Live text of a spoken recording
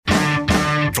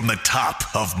From the top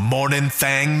of Morning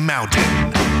Thang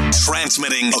Mountain,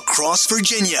 transmitting across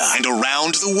Virginia and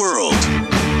around the world.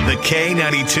 The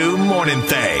K92 Morning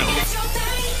Thang.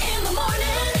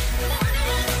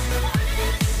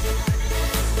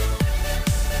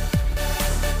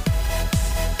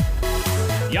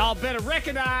 Y'all better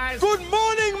recognize. Good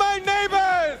morning, my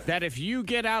neighbors! That if you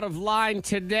get out of line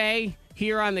today,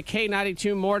 here on the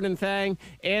K92 Morning Thang,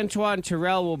 Antoine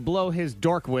Terrell will blow his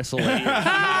dork whistle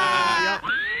at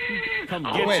you. Come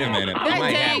get Wait you. a minute. That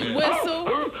Might dang happen.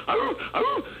 whistle.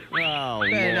 Oh,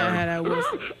 Better not Lord. have that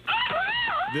whistle.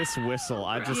 This whistle,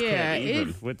 I just Yeah, can't even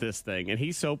it's- with this thing. And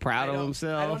he's so proud of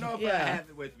himself. I don't know if I Yeah. have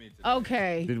it with me today.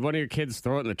 Okay. Did one of your kids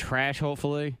throw it in the trash,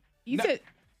 hopefully? You No. said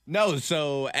No,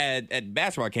 so at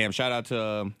basketball camp, shout out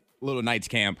to Little Knights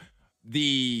camp,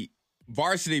 the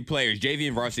varsity players, JV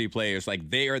and varsity players, like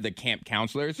they are the camp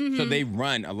counselors. So they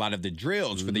run a lot of the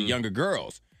drills for the younger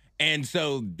girls. And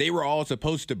so they were all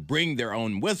supposed to bring their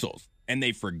own whistles. And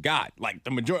they forgot. Like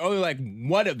the majority, only like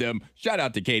one of them, shout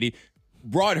out to Katie,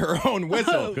 brought her own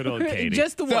whistle. Good old Katie.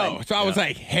 just the one. So I was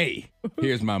like, hey,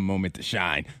 here's my moment to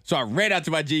shine. So I ran out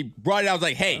to my Jeep, brought it out. I was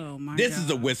like, hey, Oh, my this is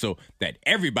a God. whistle that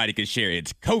everybody can share.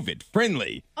 It's COVID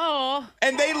friendly. Oh,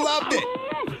 And they loved it.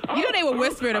 you know they were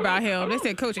whispering about him. They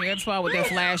said Coach Antoine with that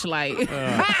flashlight.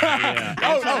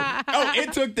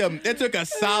 It took a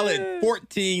solid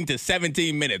 14 to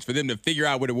 17 minutes for them to figure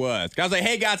out what it was. I was like,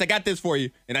 hey guys, I got this for you.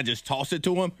 And I just tossed it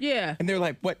to them. Yeah. And they're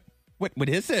like, what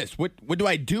is this? What do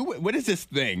I do? What is this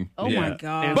thing? Oh my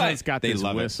God. Antoine's But got they this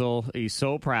love it. whistle he's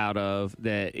so proud of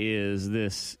that is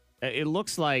this. It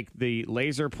looks like the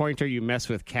laser pointer you mess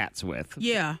with cats with.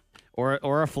 Yeah.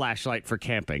 Or a flashlight for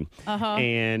camping.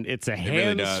 And it's a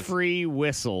really does. hands-free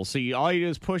whistle. So all you do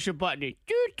is push a button. You,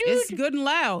 It's good and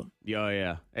loud. Oh,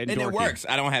 yeah. And it dorky. works.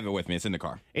 I don't have it with me. It's in the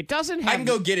car. It doesn't have... I can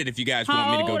go get it if you guys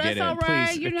want me to go that's get it. all right.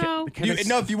 Please, You know.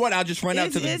 No, if you want, I'll just run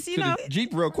out to It's, you the know- Jeep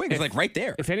real quick. It's like right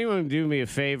there. If anyone would do me a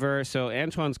favor, so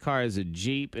Antoine's car is a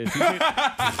Jeep. If you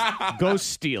could, go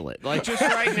steal it. Like, just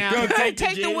right now. Go take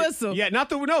Take the Jeep. whistle. Yeah,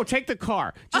 take the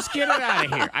car. Just get it out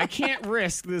of here. I can't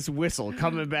risk this whistle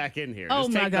coming back in here. Oh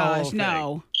Just my take the whole gosh, thing.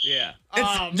 no. Yeah.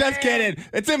 It's just kidding.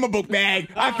 It's in my book bag.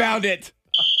 I found it.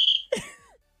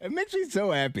 It makes me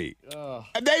so happy.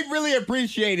 And they really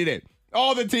appreciated it.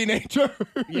 All the teenagers.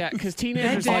 Yeah, because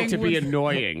teenagers That like to dang be whistle.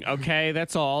 annoying, okay?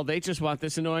 That's all. They just want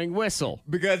this annoying whistle.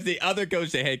 Because the other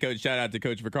coach, the head coach, shout out to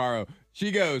Coach Vaccaro,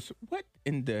 she goes, what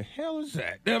in the hell is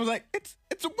that? And I was like, it's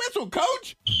a whistle,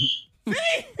 coach. See?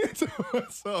 It's a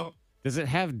whistle. Does it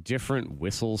have different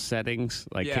whistle settings?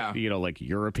 Like, Yeah. like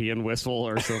European whistle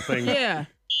or something? Yeah.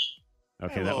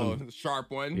 Okay, A that little one.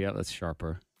 sharp one. Yeah, that's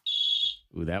sharper.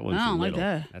 Ooh, that one's I don't like little.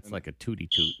 that. That's like a tooty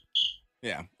toot.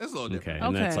 Yeah, that's a little Okay, different.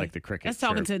 and that's Okay. like the cricket. That's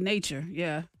talking chirp. to nature.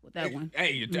 Yeah, with that one.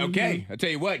 Hey, okay. I tell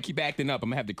you what, keep acting up. I'm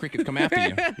going to have the crickets come after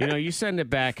you. You send it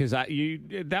back because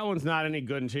that one's not any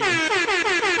good until you.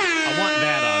 I want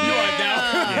that on You there. are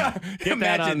down. Get that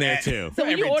Imagine on there that. too. So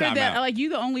when you Every ordered time that, out. like you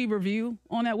the only review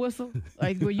on that whistle?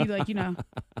 Like were you like,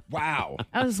 Wow.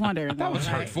 I was just wondering. That was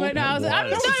hurtful. But no, I was That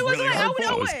just was it was really like, hurtful. I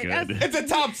That would was know good. it. It's a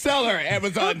top seller,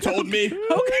 Amazon told me.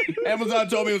 Okay. Amazon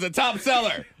told me it was a top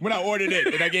seller when I ordered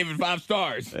it, and I gave it 5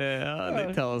 stars. Yeah,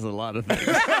 they tell us a lot of things.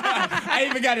 I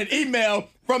even got an email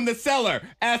from the seller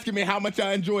asking me how much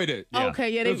I enjoyed it. Okay,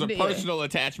 yeah, There's a yeah. personal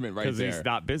attachment right Because there. he's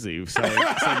not busy sending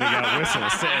out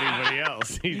whistles to anybody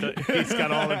else. He's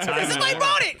got all the time. in the Somebody world.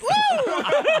 bought it. Woo!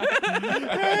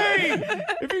 Hey,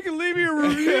 if you can leave me a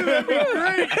review, that'd be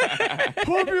great.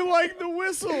 Hope you like the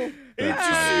whistle. It's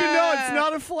just so you know, it's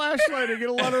not a flashlight. I get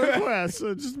a lot of requests.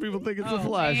 So just people think it's a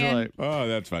flashlight. Oh,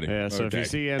 that's funny. Yeah, so if you Okay.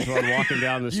 see Antoine walking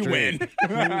down the You street, win.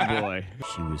 oh boy.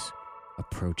 She was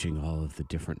approaching all of the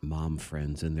different mom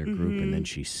friends in their group, and then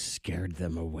she scared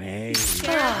them away.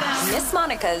 Miss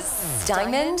Monica's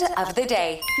Diamond of the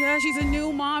Day. Yeah, she's a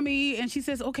new mommy, and she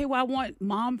says, "Okay, well, I want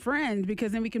mom friends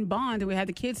because then we can bond and we have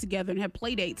the kids together and have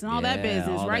play dates and all that Yeah,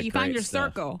 business, all right? that You find great your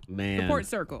stuff. circle, Man, support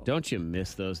circle. Don't you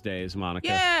miss those days, Monica?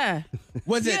 Yeah,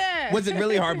 Was it Yeah. was it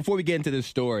really hard before we get into this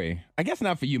story? I guess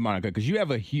not for you, Monica, because you have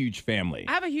a huge family.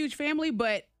 I have a huge family,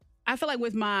 but I feel like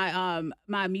with my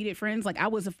my immediate friends, like I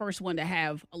was the first one to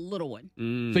have a little one.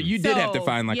 So you did have to So,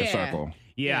 find like a yeah. circle.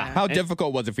 Yeah. Yeah. How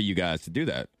difficult was it for you guys to do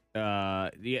that?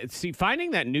 Yeah, see,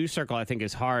 finding that new circle, I think,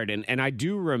 is hard. And I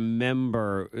do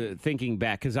remember thinking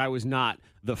back, because I was not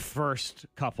the first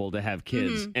couple to have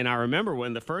kids. And I remember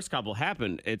when the first couple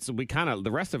happened, the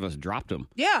rest of us dropped them.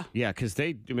 Yeah. Yeah, because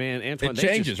Antoine, It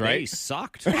changes, they right?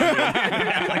 sucked. I mean, they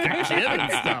had like a kid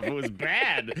and stuff. It was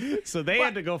bad. So they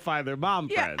had to go find their mom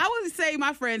Yeah, friends. I would say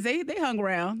my friends, they hung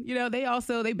around. You know, they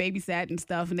babysat and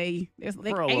stuff, and they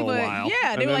For a little while.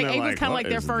 Yeah, And they were then like they're Ava's like, kind of "What like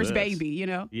their is first this?" baby. You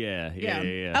know.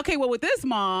 Yeah. Okay, well, with this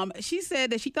mom, she said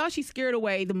that she thought she scared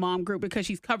away the mom group because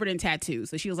she's covered in tattoos.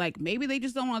 So she was like, maybe they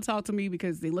just don't want to talk to me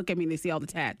because they look at me and they see all the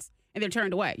tats and they're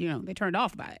turned away. You know, they turned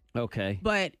off by it. Okay.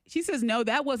 But she says, no,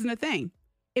 that wasn't a thing.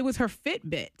 It was her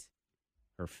Fitbit.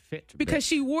 Her fit. Because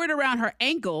she wore it around her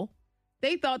ankle.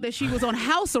 They thought that she was on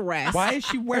house arrest. Why is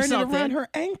she wearing it something. around her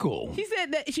ankle? She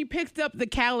said that she picked up the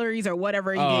calories or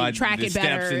whatever. You Oh, can track the it steps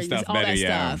better and stuff all better, that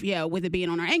yeah. stuff. Yeah, with it being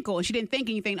on her ankle. And she didn't think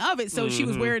anything of it. So she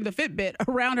was wearing the Fitbit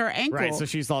around her ankle. Right, so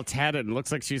she's all tatted and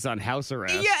looks like she's on house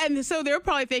arrest. Yeah, and so they're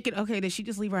probably thinking, okay, did she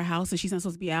just leave her house and she's not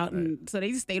supposed to be out? And so they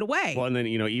just stayed away. Well, and then,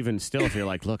 even still, if you're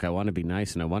like, look, I want to be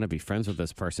nice and I want to be friends with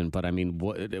this person, but I mean,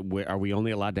 are we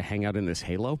only allowed to hang out in this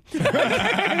halo?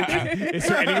 Is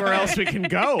there anywhere else we can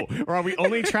go? Or are we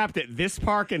only trapped at this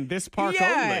park and this park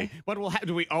Yeah. only? What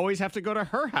do we always have to go to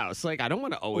her house? Like, I don't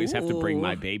want to always have to bring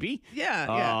my Ooh. baby. Yeah,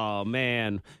 Oh, yeah.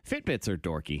 man. Fitbits are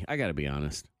dorky. I got to be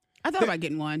honest. I thought about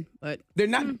getting one, but They're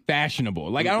not fashionable.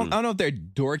 Like I don't know if they're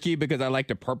dorky because I like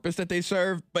the purpose that they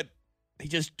serve, but they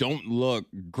just don't look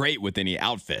great with any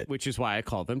outfit. Which is why I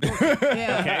call them dorky.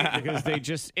 yeah. Okay,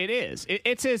 because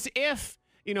it's as if,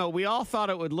 we all thought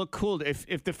it would look cool. If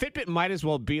the Fitbit might as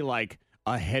well be like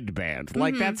a headband.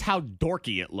 Like, that's how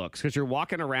dorky it looks, because you're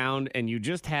walking around and you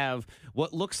just have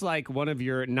what looks like one of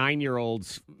your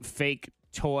 9-year-old's fake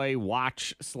toy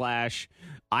watch /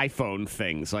 iPhone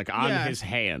things, like on Yeah. his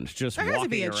hand, just There walking has to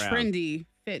be a around. trendy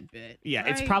Fitbit. Yeah,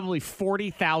 it's right? probably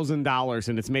 $40,000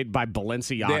 and it's made by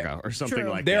Balenciaga or something True.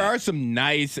 like There that. are some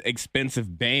nice,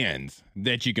 expensive bands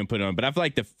that you can put on, but I feel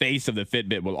like the face of the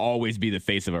Fitbit will always be the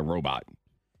face of a robot.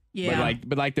 Yeah.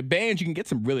 But like the bands, you can get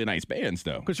some really nice bands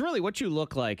though. Because really, what you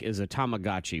look like is a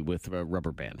Tamagotchi with a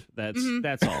rubber band.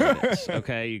 That's all it is.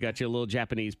 Okay, you got your little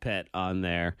Japanese pet on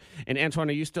there. And Antoine,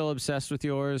 are you still obsessed with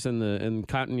yours and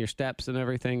counting your steps and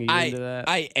everything? Are you into that?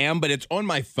 I am, but it's on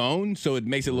my phone, so it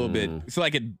makes it a little bit. It's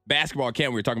like at basketball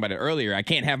camp, we were talking about it earlier. I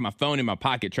can't have my phone in my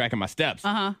pocket tracking my steps.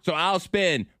 So I'll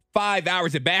spend 5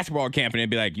 hours at basketball camp and it'd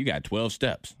be like, you got 12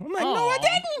 steps. I'm like, no, I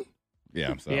didn't.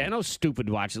 Yeah, so. Yeah, I know stupid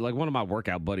watches. Like one of my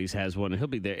workout buddies has one, and he'll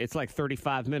be there. It's like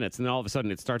 35 minutes, and then all of a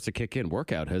sudden it starts to kick in.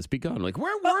 Workout has begun. Like,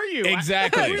 where were you?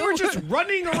 Exactly. We were just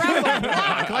running around the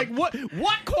block. Like,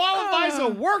 what qualifies a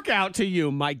workout to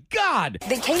you? My God.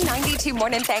 The K92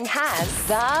 Morning Thing has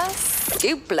the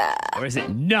Dupla. Or is it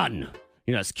none?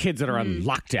 It's kids that are on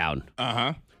lockdown.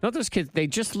 Uh-huh. Not those kids. They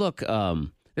just look.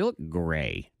 They look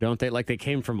gray, don't they? Like they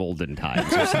came from olden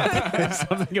times. Or something. There's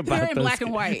something about They're in those black and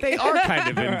kids. white. They are kind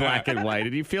of in black and white,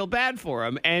 and you feel bad for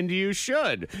them, and you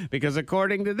should, because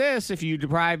according to this, if you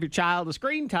deprive your child of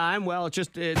screen time, well, it's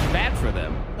bad for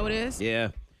them. Oh, it is? Yeah.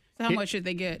 So how much should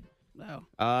they get?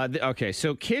 Oh. Okay,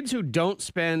 so kids who don't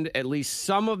spend at least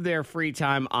some of their free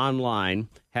time online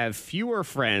have fewer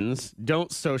friends,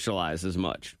 don't socialize as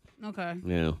much. Okay.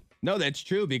 Yeah. No, that's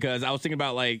true because I was thinking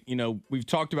about we've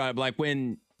talked about it, like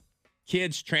when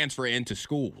kids transfer into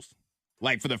schools,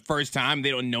 like for the first time,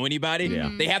 they don't know anybody. Yeah.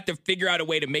 They have to figure out a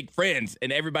way to make friends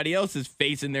and everybody else is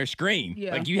facing their screen.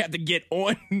 Yeah. Like you have to get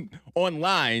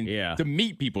online Yeah. to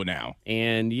meet people now.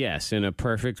 And yes, in a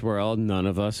perfect world, none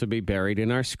of us would be buried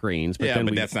in our screens. But Yeah, then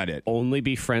but we'd that's not it. only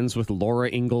be friends with Laura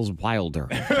Ingalls Wilder.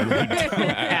 And we don't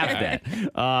have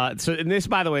that. So, and this,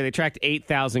 by the way, they tracked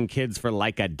 8,000 kids for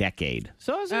like a decade.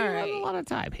 So it's a lot of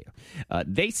time here.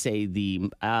 They say the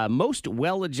most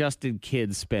well-adjusted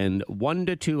kids spend 1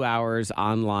 to 2 hours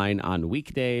online on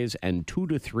weekdays and 2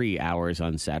 to 3 hours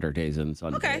on Saturdays and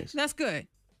Sundays. Okay, that's good.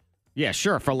 Yeah,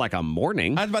 sure, for like a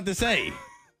morning. I was about to say,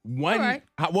 what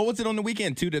was it on the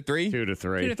weekend? 2 to 3? 2 to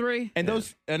 3. 2 to 3.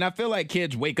 And I feel like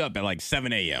kids wake up at like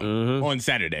 7 a.m. on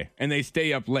Saturday and they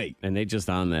stay up late. And they just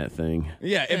on that thing.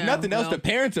 Yeah, if Yeah, nothing else, well- the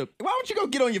parents are, why don't you go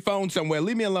get on your phone somewhere?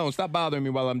 Leave me alone. Stop bothering me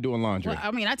while I'm doing laundry. Well,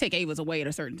 I mean, I take Ava's away at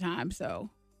a certain time, so.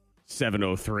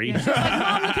 7:03. She's like,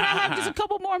 Mom, can I have just a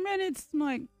couple more minutes? I'm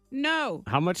like, no.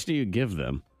 How much do you give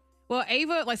them? Well,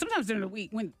 Ava, like sometimes during the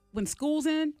week, when school's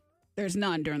in, there's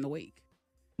none during the week.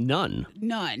 None.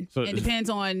 None. So- It depends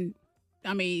on.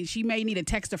 I mean, she may need to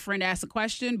text a friend, ask a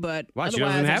question, but Wow, she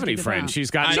otherwise, doesn't I have just any keep the friends. phone.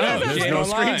 She's got I none. know, There's she no ain't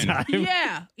screen online.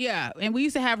 time. Yeah. And we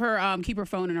used to have her keep her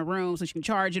phone in her room so she can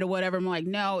charge it or whatever. I'm like,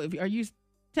 no, are you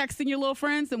texting your little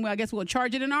friends? Then I guess we'll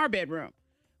charge it in our bedroom.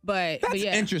 But That's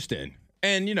yeah. interesting.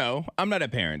 And, I'm not a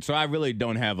parent, so I really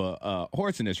don't have a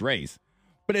horse in this race.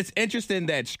 But it's interesting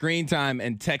that screen time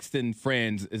and texting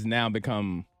friends has now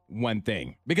become one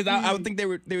thing. Because I would think they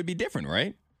would be different,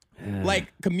 right?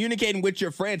 Like communicating with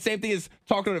your friends. Same thing as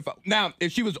talking on the phone. Now,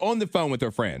 if she was on the phone with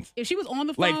her friends. If she was on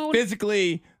the Like phone.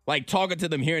 physically, like talking to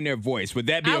them, hearing their voice, would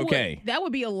that be okay? That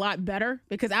would be a lot better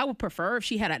because I would prefer if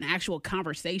she had an actual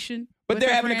conversation. But with they're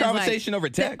her having a friends, conversation over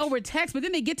text. Over text, but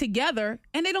then they get together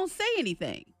and they don't say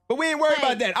anything. But we ain't worried Like-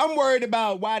 about that. I'm worried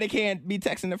about why they can't be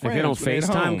texting their friends. If they don't when they're at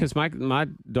FaceTime, home. because my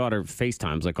daughter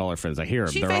FaceTimes like all her friends. I hear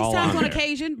them. She They're all FaceTimes on there.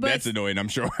 occasion, but That's annoying, I'm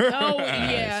sure. oh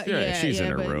yeah, She's in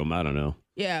her but- room. I don't know.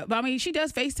 Yeah, but I mean, she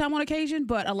does FaceTime on occasion,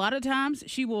 but a lot of times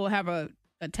she will have a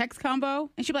text combo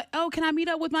and she'll be like, oh, can I meet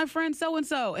up with my friend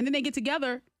so-and-so? And then they get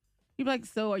together. You'll be like,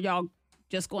 so are y'all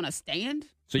just going to stand?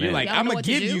 So you're Man. like, Y'all I'm know going what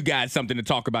to to give do? you guys something to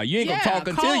talk about. You ain't going to Yeah, talk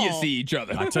until you call. see each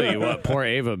other. I tell you what, poor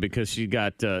Ava, because she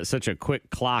got such a quick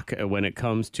clock when it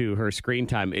comes to her screen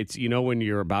time. It's, when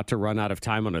you're about to run out of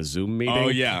time on a Zoom meeting. Oh,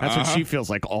 yeah, That's what uh-huh. she feels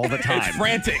like all the time. It's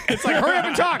frantic. It's like, hurry up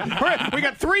and talk. Hurry. We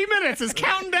got 3 minutes. It's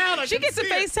counting down. She gets to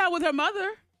FaceTime with her mother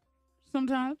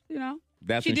sometimes,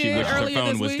 That's She when she did wishes her earlier phone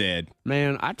this was week. dead.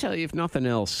 Man, I tell you, if nothing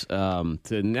else, the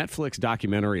Netflix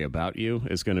documentary about you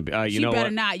is going to be. You She know better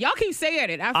what? not. Y'all keep saying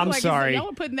it. I feel I'm like sorry. y'all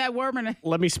are putting that worm in it.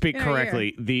 Let me speak in her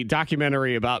correctly. The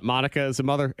documentary about Monica as a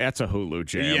mother, that's a Hulu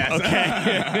jam. Yes.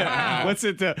 Okay. What's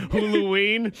it?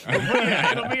 Huluween?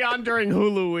 It'll be on during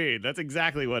Huluween. That's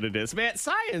exactly what it is. Man,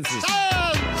 science is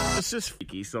it's just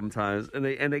freaky sometimes. And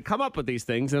they come up with these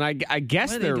things, and I guess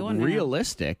What are they they're doing now?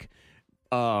 realistic.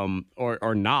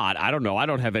 Or not. I don't know. I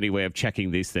don't have any way of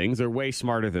checking these things. They're way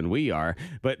smarter than we are.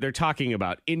 But they're talking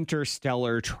about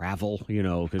interstellar travel,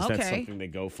 because that's Okay. something they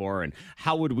go for. And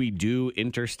how would we do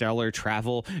interstellar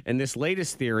travel? And this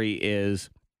latest theory is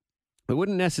we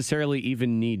wouldn't necessarily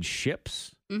even need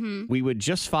ships. Mm-hmm. We would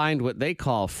just find what they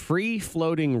call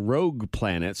free-floating rogue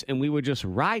planets, and we would just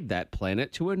ride that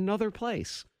planet to another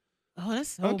place. Oh, that's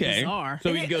so Okay. bizarre.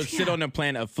 So we can go sit on a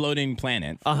floating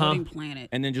planet Floating planet.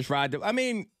 and then just ride. I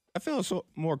mean, I feel so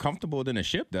more comfortable than a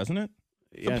ship, doesn't it?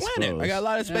 It's Yeah, I a planet. suppose. I got a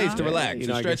lot of space Yeah. to relax You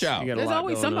know, and I stretch guess out. you got a There's lot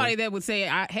always going on. somebody that would say,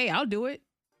 hey, I'll do it.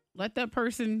 Let that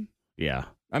person. Yeah.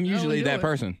 I'm I usually would do that it.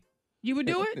 person. You would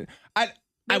do it?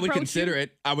 I would approach consider you?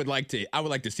 it. I would like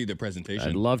to see the presentation.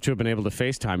 I'd love to have been able to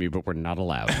FaceTime you, but we're not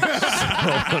allowed.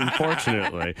 So,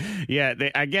 unfortunately. Yeah,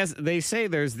 I guess they say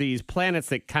there's these planets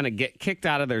that kind of get kicked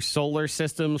out of their solar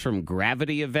systems from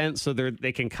gravity events, so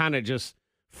they can kind of just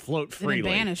float And they freely.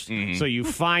 vanished. So you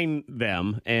find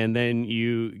them, and then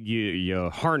you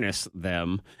harness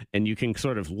them, and you can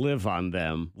sort of live on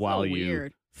them while you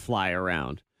weird. fly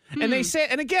around. And they say,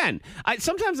 and again,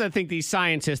 sometimes I think these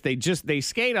scientists, they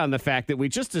skate on the fact that we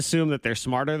just assume that they're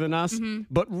smarter than us.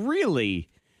 But really,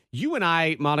 you and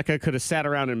I, Monica, could have sat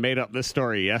around and made up this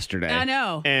story yesterday. I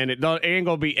know. And it ain't going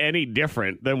to be any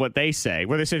different than what they say,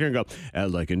 where they sit here and go,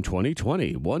 like in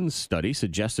 2020, one study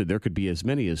suggested there could be as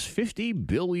many as 50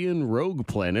 billion rogue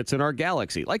planets in our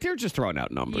galaxy. Like, they're just throwing out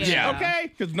numbers. Yeah.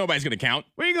 Okay? Because nobody's going to count.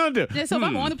 What are you going to do? Yeah, so if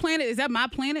I'm on the planet, is that my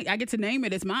planet? I get to name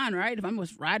it. It's mine, right? If I'm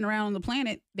just riding around on the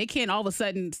planet, they can't all of a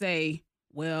sudden say,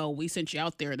 well, we sent you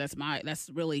out there. That's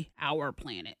really our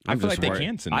planet. I feel just like they worried.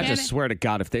 can send I that. just swear to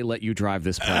God, if they let you drive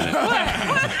this planet,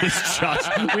 it's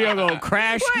just, we are going to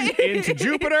crash into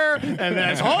Jupiter, and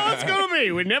that's all it's going to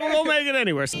be. We're never going to make it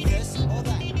anywhere.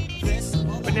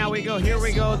 But now we go, here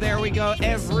we go, there we go,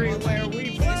 everywhere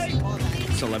we play.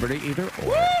 Celebrity either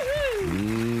or.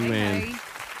 Man. Okay.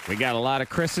 We got a lot of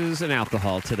Chris's and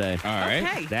alcohol today. All right.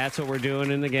 Okay. That's what we're doing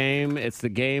in the game. It's the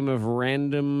game of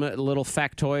random little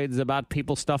factoids about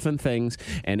people, stuff, and things.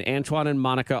 And Antoine and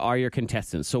Monica are your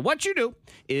contestants. So what you do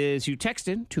is you text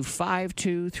in to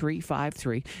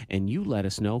 52353 and you let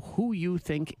us know who you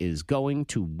think is going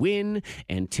to win.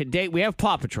 And today we have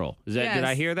Paw Patrol. Did Yes.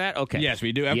 I hear that? Okay. Yes,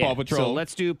 we do have Paw Patrol. So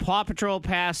let's do Paw Patrol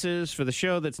passes for the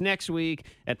show that's next week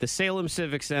at the Salem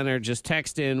Civic Center. Just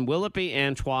text in, will it be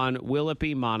Antoine, will it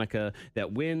be Monica,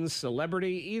 that wins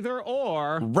Celebrity either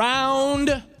or.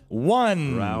 Round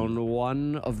one. Round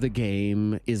one of the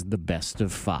game is the best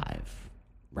of 5.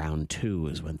 Round 2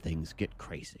 is when things get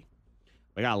crazy.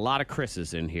 We got a lot of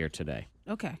Chris's in here today.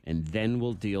 Okay. And then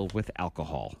we'll deal with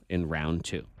alcohol in round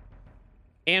 2.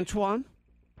 Antoine,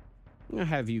 I'm going to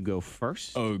have you go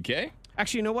first. Okay.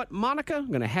 Actually, you know what? Monica, I'm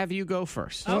going to have you go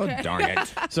first. Okay. Oh, darn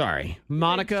it. Sorry.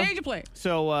 Monica. Change of play.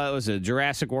 So, it was a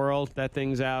Jurassic World, that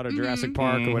thing's out, or Jurassic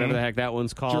Park, or whatever the heck that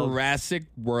one's called. Jurassic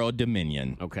World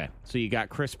Dominion. Okay. So you got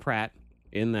Chris Pratt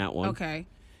in that one. Okay.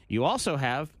 You also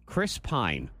have Chris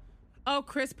Pine. Oh,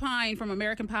 Chris Pine from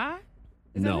American Pie?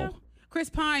 Is that No. him? Chris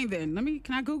Pine, then.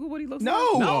 Can I Google what he looks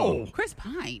No. like? No. Chris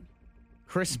Pine.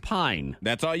 Chris Pine.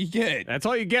 That's all you get. That's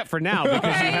all you get for now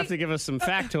because you have to give us some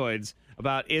factoids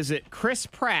about is it Chris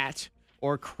Pratt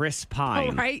or Chris Pine?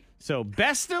 All right. So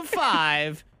best of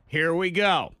 5, here we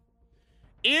go.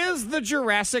 Is the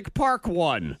Jurassic Park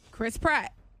one? Chris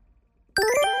Pratt.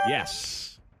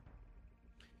 Yes.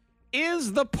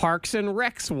 Is the Parks and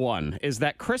Recs one? Is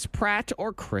that Chris Pratt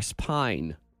or Chris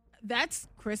Pine? That's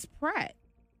Chris Pratt.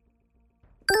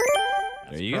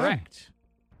 There you Correct.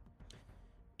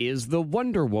 Is the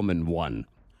Wonder Woman one?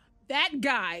 That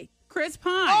guy, Chris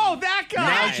Pine. Oh, that guy!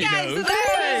 Now she That knows. is Hey.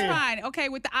 Chris Pine. Okay,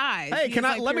 with the eyes. Hey, He can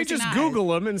has, I? like, Let me piercing just eyes.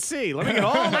 Google him and see. Let me get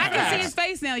all the I can see his facts.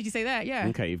 face now that you say that. Yeah.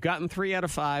 Okay, you've gotten 3 out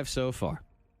of 5 so far.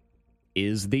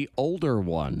 Is the older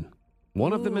one?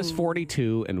 One of them is Ooh.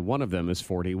 42 and one of them is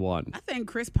 41. I think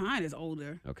Chris Pine is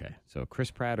older. Okay, so Chris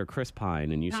Pratt or Chris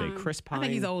Pine, and you say Pine. Chris I Pine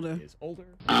think he's older. is older.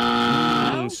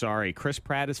 Sorry, Chris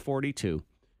Pratt is 42.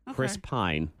 Chris Okay.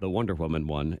 Pine, the Wonder Woman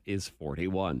one, is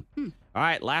 41. All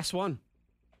right, last one.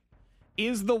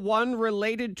 Is the one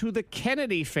related to the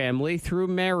Kennedy family through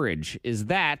marriage? Is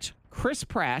that Chris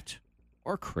Pratt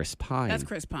or Chris Pine? That's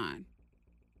Chris Pine.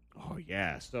 Oh,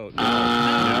 yeah. So,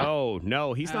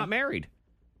 no, he's not married.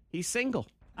 He's single.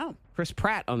 Oh. Chris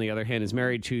Pratt, on the other hand, is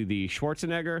married to the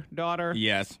Schwarzenegger daughter.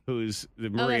 Yes. Who's the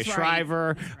Maria that's right.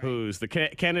 Shriver, who's the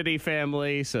Kennedy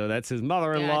family. So that's his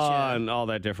mother-in-law Gotcha. and all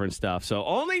that different stuff. So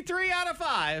only 3 out of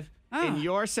 5 Oh. in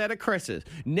your set of Chris's.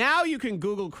 Now you can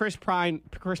Google Chris Pine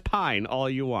all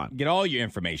you want. Get all your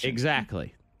information.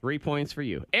 Exactly. 3 points for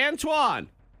you. Antoine.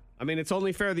 I mean, it's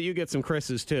only fair that you get some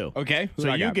Chris's too. Okay. Who So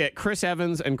do I you got? get Chris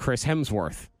Evans and Chris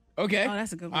Hemsworth. Okay. Oh,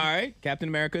 that's a good one. All right. Captain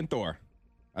America and Thor.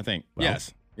 I think.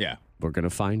 Yes. Yeah. We're going to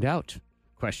find out.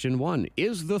 Question 1.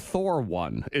 Is the Thor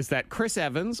one? Is that Chris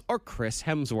Evans or Chris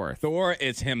Hemsworth? Thor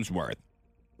is Hemsworth.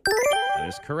 That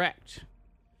is correct.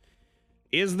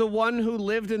 Is the one who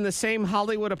lived in the same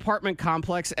Hollywood apartment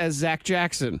complex as Zach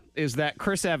Jackson? Is that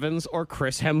Chris Evans or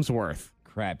Chris Hemsworth?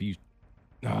 Crap. You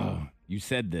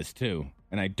said this too,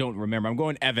 and I don't remember. I'm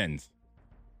going Evans.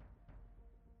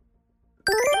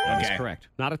 That is Okay. correct.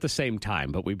 Not at the same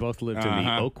time, but we both lived in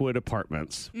the Oakwood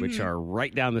apartments, which are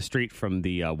right down the street from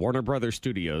the Warner Brothers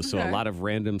studios. So a Okay. lot of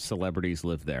random celebrities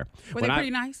live there. Were When they I- pretty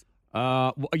nice?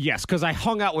 Yes, because I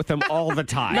hung out with them all the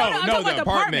time. No, I'm talking about the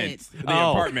apartments. The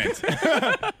Oh. apartments.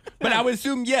 But I would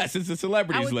assume yes, since the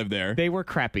celebrities live there. They were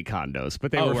crappy condos,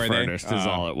 but they Oh, were were they? furnished is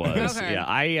all it was. Okay. Yeah,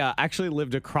 I actually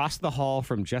lived across the hall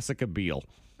from Jessica Biel.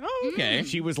 Oh, okay.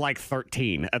 She was like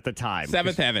 13 at the time.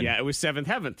 Seventh heaven. Yeah, it was seventh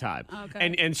heaven time.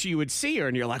 Okay. And she would see her,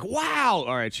 and you're like, wow.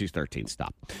 All right, she's 13.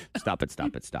 Stop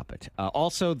it.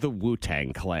 Also, the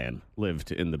Wu-Tang Clan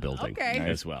lived in the building Okay.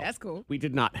 as well. That's cool. We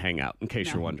did not hang out, in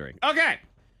case you're wondering. Okay.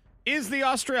 Is the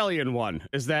Australian one?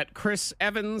 Is that Chris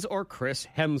Evans or Chris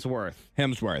Hemsworth?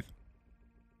 Hemsworth.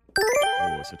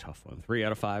 Oh, it's a tough one. 3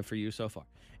 out of 5 for you so far.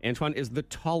 Antoine is the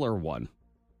taller one.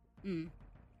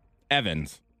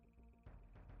 Evans.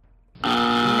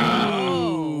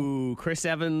 Ooh, Chris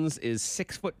Evans is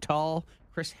 6 foot tall.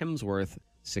 Chris Hemsworth,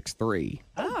 6'3".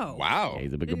 Oh. Wow. Yeah,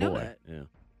 he's a bigger Didn't know boy. that. Yeah.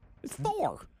 It's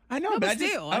Thor. I know, No, but but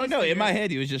still, I I don't just know. In my figured-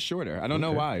 head, he was just shorter. I don't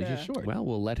know why. He's just short. Well,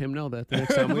 we'll let him know that the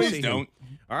next time we Please see don't.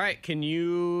 him. All right, can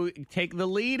you take the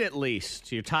lead at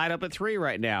least? You're tied up at 3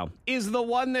 right now. Is the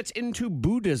one that's into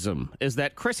Buddhism, is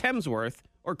that Chris Hemsworth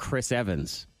or Chris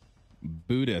Evans?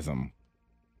 Buddhism.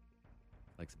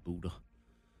 Likes Buddha.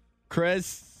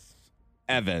 Chris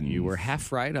Evans. You were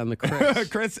half right on the Chris.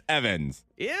 Chris Evans.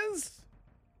 Is?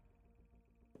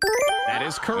 That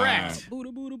is correct.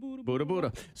 Buddha, Buddha, Buddha. Buddha,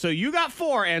 Buddha. So you got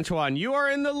 4, Antoine. You are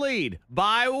in the lead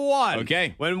by 1.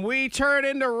 Okay. When we turn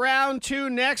into round 2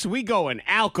 next, we go in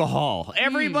alcohol.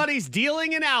 Everybody's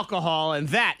dealing in alcohol, and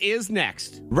that is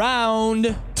next.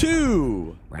 Round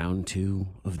 2. Round 2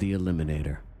 of the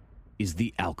Eliminator is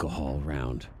the alcohol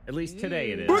round. At least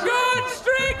today it is. Good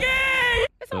streaking!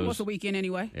 It's almost a weekend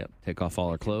anyway. Yep. Take off all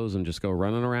our clothes and just go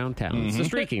running around town. It's a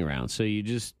streaking round. So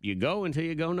you go until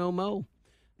you go no mo.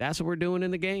 That's what we're doing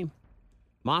in the game.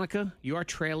 Monica, you are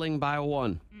trailing by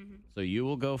 1. So you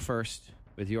will go first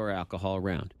with your alcohol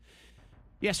round.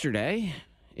 Yesterday,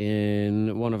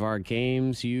 in one of our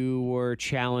games, you were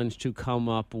challenged to come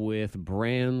up with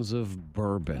brands of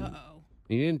bourbon. Uh-oh.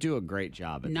 You didn't do a great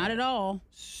job at that. Not at all.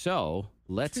 So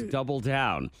let's double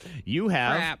down. You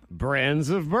have Crap. brands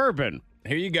of bourbon.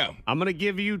 Here you go. I'm going to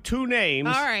give you 2 names.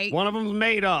 All right. One of them's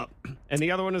made up, and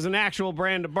the other one is an actual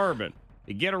brand of bourbon.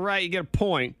 You get it right, you get a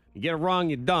point. You get it wrong,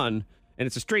 you're done. And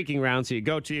it's a streaking round, so you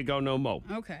go till you go no mo.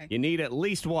 Okay. You need at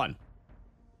least 1.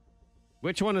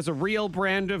 Which one is a real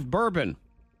brand of bourbon?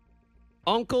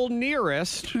 Uncle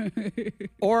Nearest,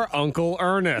 or Uncle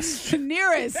Ernest?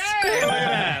 Nearest. Hey, look at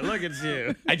that. Look at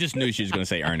you. I just knew she was going to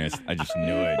say Ernest. I just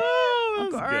knew it. Oh,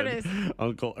 Uncle Ernest.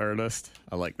 Uncle Ernest.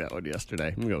 I like that one yesterday.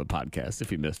 I'm going to go to the podcast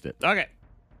if you missed it. Okay.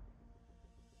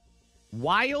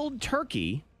 Wild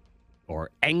turkey or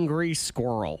angry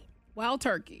squirrel? Wild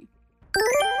turkey.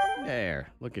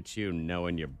 There. Look at you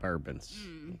knowing your bourbons.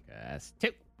 That's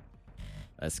 2.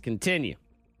 Let's continue.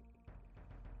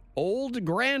 Old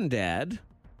granddad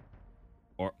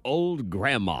or old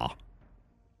grandma?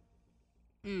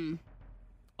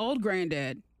 Old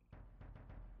granddad.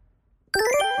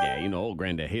 Yeah, you know, old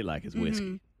granddad, he like his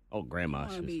whiskey. Old grandma.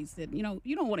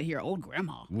 You don't want to hear old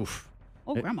grandma. Oof.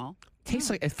 Old grandma. Tastes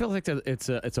like, it feels like it's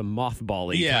a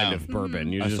mothball-y kind of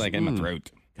bourbon. You're I was just like in my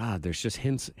throat. God, there's just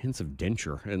hints of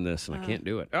denture in this, and I can't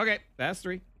do it. Okay, that's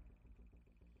 3.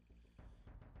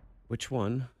 Which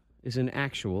one is an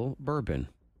actual bourbon?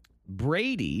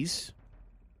 Brady's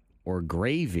or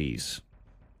Gravy's?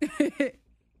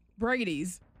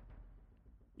 Brady's.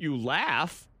 You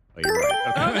laugh. Oh, you're right.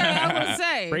 Okay. Okay, I was gonna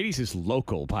say. Brady's is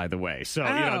local, by the way. So,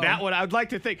 that one, I would like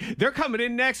to think. They're coming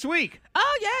in next week.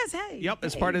 Oh, yes. Hey. Yep,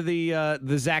 as part of the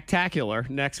Zactacular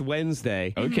next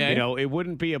Wednesday. Okay. You know, it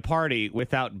wouldn't be a party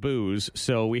without booze.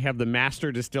 So we have the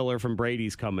master distiller from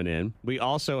Brady's coming in. We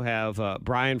also have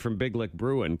Brian from Big Lick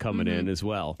Brewing coming in as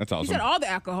well. That's You awesome. said all the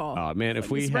alcohol. Oh, man,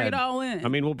 if we spray had... it all in. I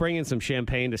mean, we'll bring in some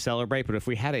champagne to celebrate, but if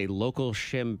we had a local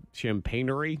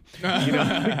champagnery,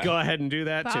 we'd go ahead and do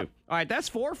that, Pop. too. All right, that's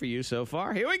 4 for you so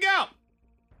far. Here we go.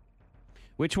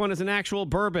 Which one is an actual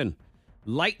bourbon?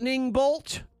 Lightning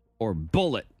bolt or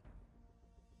bullet?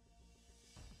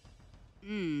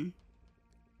 I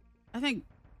think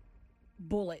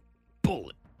bullet.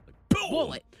 Bullet. Boom.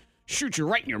 Bullet. Shoot you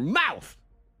right in your mouth.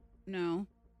 No.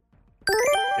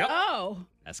 Yep. Oh.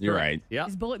 That's You're correct. right. Yeah.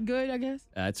 Is bullet good, I guess?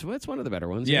 It's one of the better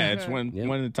ones. Yeah, it's one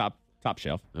Yeah. of the top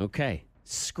shelf. Okay.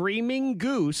 Screaming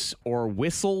goose or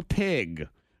whistle pig?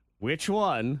 Which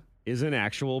one is an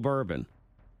actual bourbon?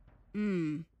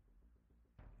 Whistle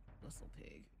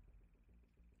pig.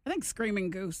 I think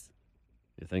screaming goose.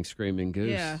 You think screaming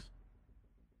goose? Yeah.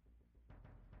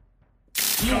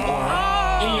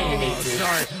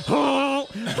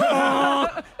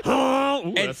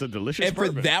 Ooh, that's a delicious And for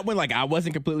bourbon. that one, like I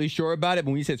wasn't completely sure about it,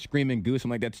 but when you said Screaming Goose, I'm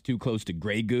like, that's too close to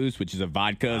Grey Goose, which is a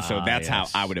vodka. So that's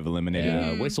yes. how I would have eliminated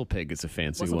it. Whistle Pig is a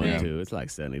fancy Whistle one, Pig. too. It's like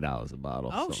 $70 a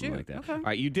bottle. Oh, something shoot. like that. Okay. All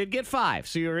right, you did get 5,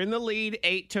 so you're in the lead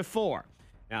 8-4.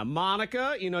 Now,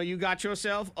 Monica, you got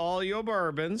yourself all your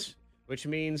bourbons, which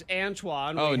means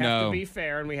Antoine, we have to be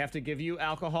fair, and we have to give you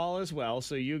alcohol as well,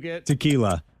 so you get...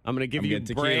 Tequila. I'm going to give I'm you getting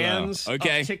tequila. brands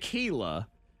Okay. of tequila,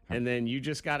 and then you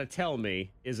just got to tell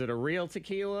me, is it a real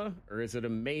tequila or is it a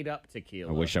made-up tequila?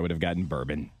 I wish I would have gotten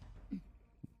bourbon.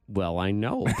 Well, I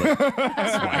know, but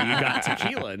that's why you got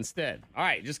tequila instead. All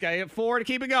right, just got to get 4 to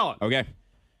keep it going. Okay.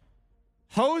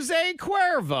 Jose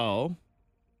Cuervo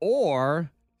or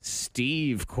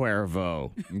Steve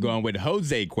Cuervo? I'm going with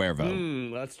Jose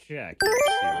Cuervo. Let's check.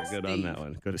 Let's see, we're good on that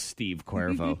one. Go to Steve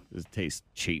Cuervo. It tastes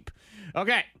cheap.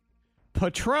 Okay.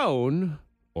 Patron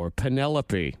or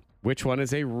Penelope? Which one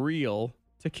is a real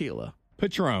tequila?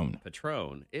 Patron.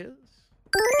 Patron is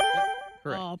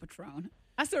correct. Oh, Patron.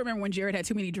 I still remember when Jared had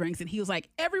too many drinks and he was like,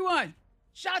 everyone,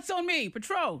 shots on me,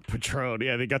 Patron. Patron.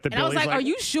 Yeah, they got the And I was Billy's like, are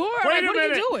you sure? Wait Like, a what are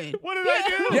minute. you doing? What did I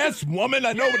do? Yes, woman,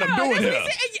 I know what I'm doing here.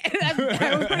 That was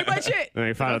pretty much it. And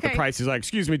they found out the Okay. price. He's like,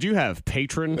 excuse me, do you have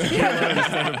Patron tequila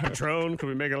instead of Patron? Can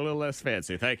we make it a little less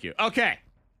fancy? Thank you. Okay.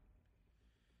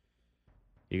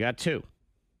 You got 2.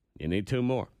 You need 2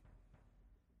 more.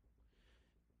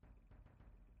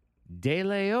 De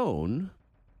Leon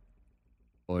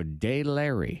or De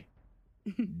Larry?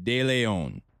 De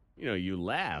Leon. You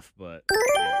laugh, but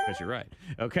because you're right.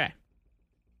 Okay.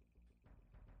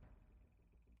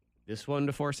 This one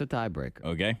to force a tiebreaker.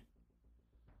 Okay.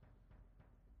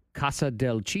 Casa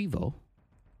del Chivo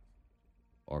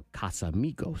or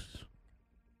Casamigos?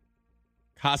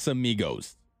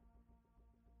 Casamigos.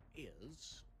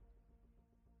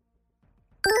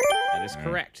 That is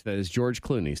correct. That is George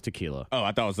Clooney's tequila. Oh,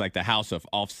 I thought it was like the house of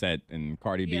Offset and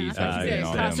Cardi Yeah, B's. I thought you said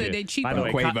Casa de Chivo. By the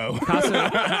way, Quavo.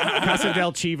 Casa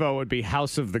del Chivo would be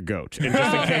House of the Goat, and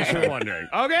just in case you're wondering.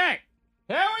 Okay,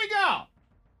 here we go.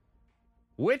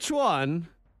 Which one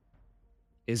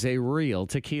is a real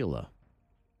tequila?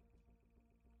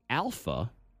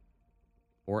 Alpha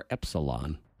or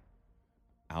Epsilon?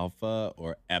 Alpha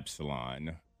or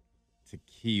Epsilon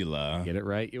tequila. Get it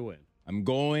right, you win. I'm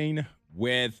going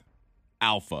with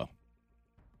Alpha.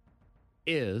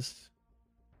 Is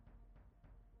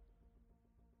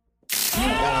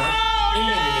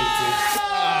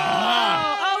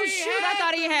Oh, shoot. I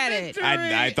thought he had it. it.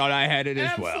 I thought I had it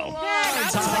as well.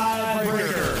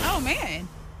 Oh, man.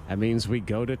 That means we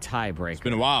go to tiebreaker. It's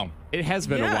been a while. It has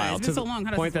been a Yeah, while. it's been To so the long.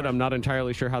 How does point this that I'm not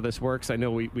entirely sure how this works. I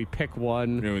know we pick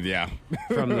one Yeah.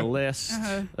 from the list.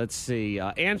 Let's see.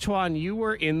 Antoine, you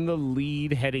were in the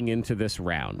lead heading into this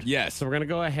round. Yes. So we're going to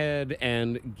go ahead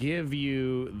and give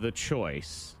you the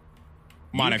choice.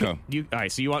 Monica. All right,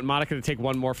 so you want Monica to take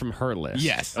one more from her list?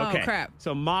 Yes. Oh, Okay. crap.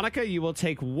 So, Monica, you will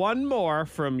take one more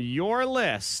from your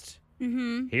list.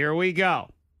 Mm-hmm. Here we go.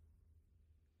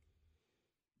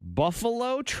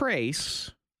 Buffalo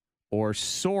Trace or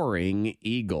Soaring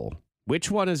Eagle?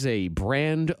 Which one is a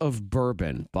brand of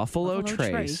bourbon? Buffalo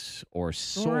Trace or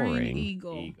Soaring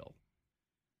Eagle.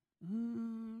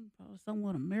 Probably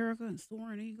somewhat America and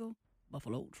Soaring Eagle.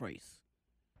 Buffalo Trace.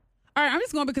 All right, I'm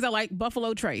just going because I like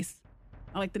Buffalo Trace.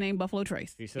 I like the name Buffalo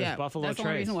Trace. He says Buffalo that's Trace. the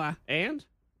only reason why. And?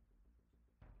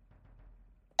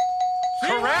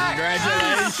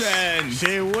 Congratulations.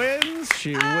 She wins.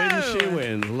 She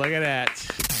wins. Look at that.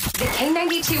 The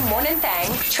K92 Morning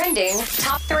Thang trending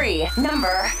top 3.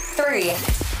 Number 3.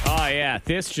 Oh, yeah.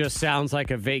 This just sounds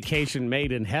like a vacation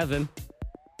made in heaven.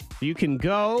 You can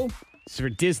go. It's for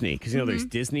Disney, because, there's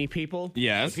Disney people.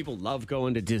 Yes. People love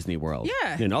going to Disney World.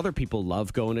 Yeah. And other people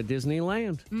love going to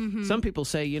Disneyland. Some people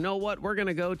say, you know what? We're going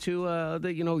to go to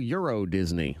the Euro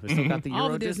Disney. They still got the All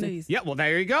Euro the Disney. Disneys. Yeah, well,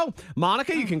 there you go.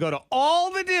 Monica, you can go to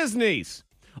all the Disneys.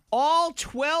 All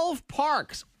 12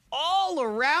 parks. All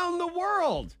around the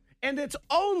world. And it's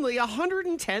only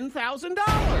 $110,000.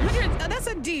 That's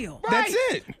a deal. That's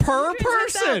it. Per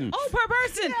person. Oh, per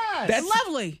person. Yes. That's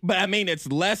lovely. But I mean, it's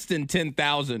less than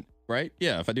 10,000, right?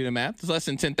 Yeah, if I do the math, it's less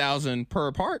than 10,000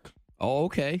 per park. Oh,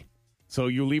 okay. So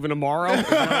you leaving tomorrow? Is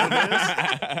that what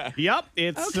it is? Yep.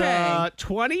 It's Okay.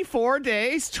 24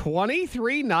 days,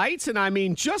 23 nights. And I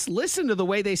mean, just listen to the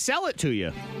way they sell it to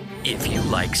you. If you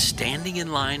like standing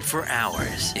in line for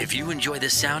hours, if you enjoy the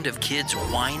sound of kids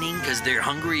whining because they're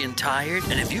hungry and tired,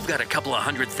 and if you've got a couple of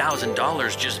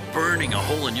 $100,000 just burning a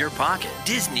hole in your pocket,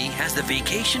 Disney has the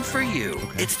vacation for you.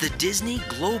 It's the Disney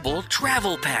Global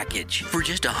Travel Package. For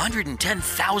just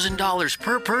 $110,000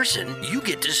 per person, you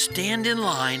get to stand in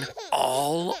line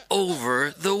all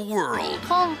over the world.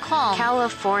 Hong Kong,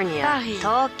 California, Paris,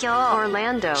 Tokyo,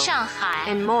 Orlando, Shanghai,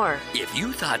 and more. If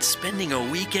you thought spending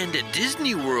a weekend at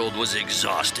Disney World was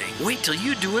exhausting, wait till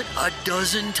you do it a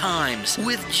dozen times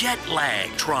with jet lag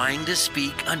trying to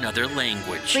speak another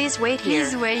language. Please wait here.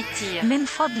 من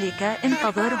فضلك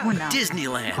انتظر هنا.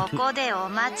 Disneyland, ここでお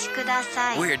待ちくだ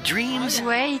さい. where dreams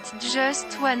Wait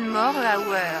just one more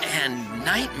hour. and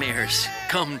nightmares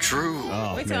come true.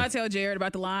 Oh, Wait till I tell Jared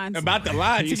about the lines. About the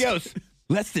line, she goes,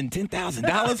 less than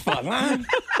 $10,000 for a line?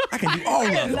 I can do all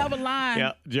of I them. love a line.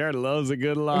 Yeah, Jared loves a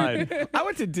good line. I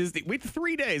went to Disney. We had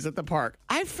 3 days at the park.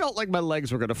 I felt like my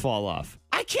legs were going to fall off.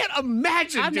 I can't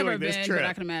imagine I've doing never this been, trip. but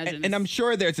I can imagine. And I'm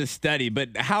sure there's a study,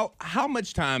 but how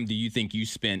much time do you think you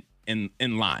spent in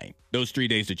line those 3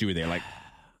 days that you were there, like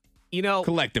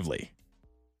collectively?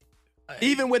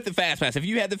 Even with the fast pass, if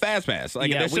you had the fast pass,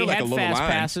 like there's still we like had a little fast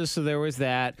line. passes, so there was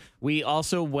that. We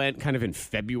also went kind of in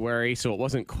February, so it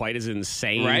wasn't quite as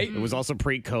insane. Right. It was also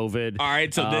pre-COVID. All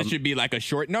right, so this should be like a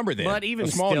short number then. But even a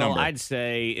small still, number. I'd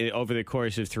say over the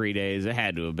course of 3 days, it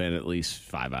had to have been at least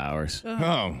 5 hours.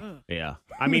 Oh. Yeah.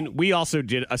 I mean, we also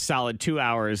did a solid 2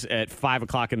 hours at 5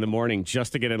 o'clock in the morning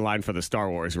just to get in line for the Star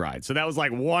Wars ride. So that was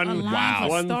like a one line for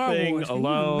one Star thing Wars. Can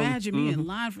alone. you imagine me in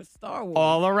line for Star Wars?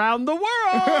 All around the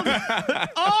world.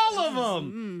 All of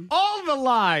them. All the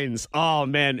lines. Oh,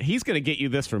 man. He's going to get you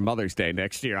this for Mother's Day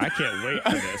next year. I can't wait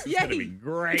for this. It's going to be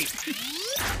great.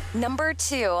 Number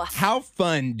 2. How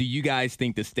fun do you guys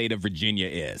think the state of Virginia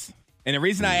is? And the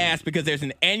reason I ask, because there's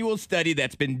an annual study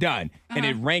that's been done, and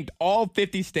it ranked all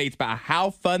 50 states by how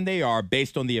fun they are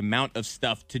based on the amount of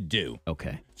stuff to do.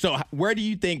 Okay. So where do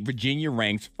you think Virginia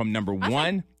ranks from number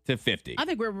 1 to 50? I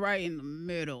think we're right in the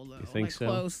middle, though. You think so?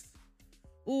 Close.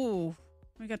 Ooh,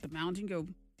 we got the mountain.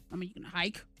 You can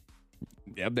hike.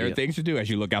 Yep, there are things to do as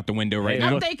you look out the window right Hey,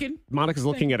 now. I'm thinking. Monica's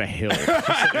looking at a hill. She's sitting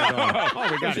there going, oh,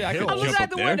 we got a hill. I'm looking jump at up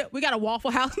the there. window. We got a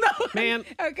Waffle House. No, Man.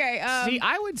 Okay. See,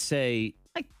 I would say,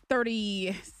 like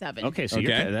 37. okay, so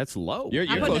Okay. that's low. You're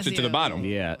put closer this to the zero. bottom.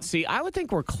 Yeah. See, I would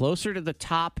think we're closer to the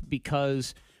top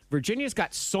because Virginia's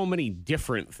got so many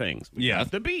different things. We Yeah.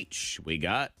 got the beach. We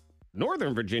got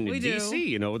Northern Virginia, We do.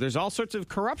 D.C. There's all sorts of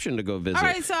corruption to go visit. All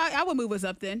right, so I would move us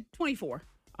up then. 24.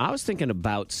 I was thinking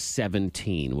about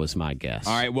 17 was my guess.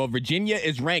 All right, well, Virginia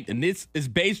is ranked, and this is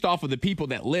based off of the people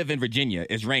that live in Virginia,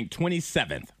 is ranked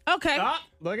 27th. Okay.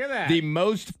 Look at that. The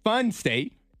most fun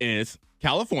state is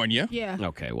California. Yeah.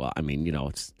 Okay, well, I mean,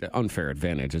 it's the unfair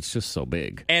advantage. It's just so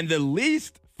big. And the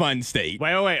least fun state.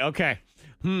 Wait. Okay.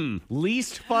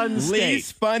 Least fun state.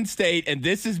 Least fun state, and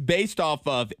this is based off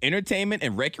of entertainment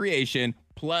and recreation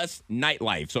plus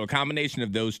nightlife. So a combination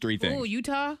of those three things. Ooh,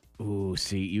 Utah? Ooh,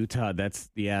 see, Utah,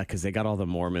 because they got all the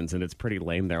Mormons, and it's pretty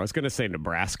lame there. I was going to say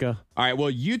Nebraska. All right, well,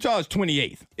 Utah is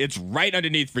 28th. It's right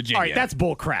underneath Virginia. All right, that's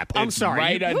bull crap. I'm It's sorry.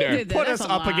 right under. did that? Put That's us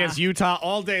a up lie. against Utah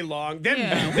all day long.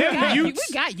 Then We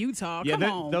got Utah. Come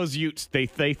on. those Utes, they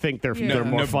think they're Yeah.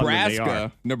 more fun than they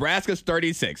are. Nebraska's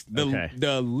 36th. Okay.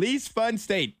 The least fun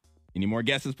state. Any more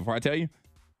guesses before I tell you?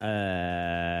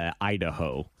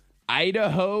 Idaho.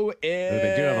 Idaho is.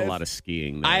 They do have a lot of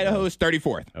skiing there. Idaho is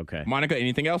 34th. Okay. Monica,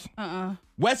 anything else?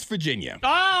 West Virginia.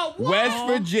 Oh, what? West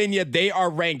Virginia, they are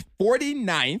ranked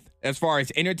 49th as far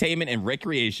as entertainment and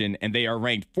recreation, and they are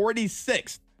ranked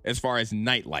 46th as far as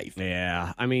nightlife.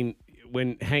 Yeah, I mean,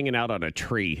 when hanging out on a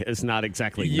tree is not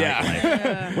exactly Yeah.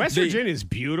 nightlife. West Virginia is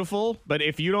beautiful, but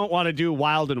if you don't want to do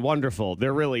wild and wonderful,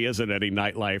 there really isn't any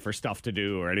nightlife or stuff to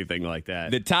do or anything like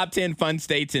that. The top 10 fun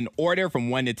states in order from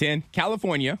 1 to 10: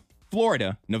 California,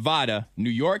 Florida, Nevada, New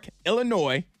York,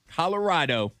 Illinois,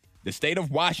 Colorado, the state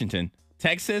of Washington,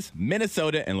 Texas,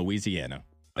 Minnesota, and Louisiana.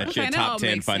 That's your that top all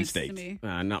 10 makes fun sense to states. me.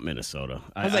 Not Minnesota.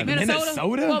 I was like, Minnesota?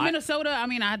 Well, Minnesota, I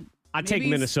mean, I take maybe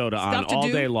Minnesota on stuff to all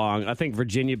do. day long. I think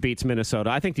Virginia beats Minnesota.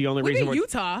 I think the only We reason beat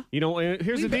Utah. You know,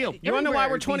 here's the deal. You want to know everywhere why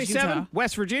we're beats 27? Utah.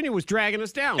 West Virginia was dragging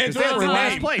us down because It's they were in our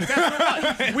last name. place. That's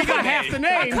what it was. We got half the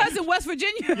My name. cousin, West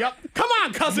Virginia. Yep. Come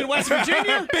on, cousin West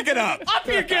Virginia. Pick it up. Up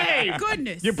your game.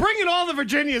 Goodness. You're bringing all the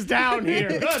Virginias down here.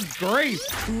 Good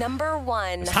grief. Number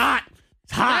 1. It's hot.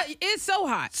 It's hot. It's so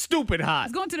hot. Stupid I hot.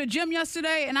 was going to the gym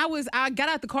yesterday, and I got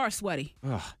out the car sweaty. I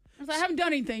was like, I haven't done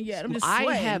anything yet. I'm just I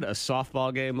sweating. had a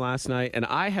softball game last night, and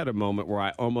I had a moment where I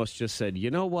almost just said,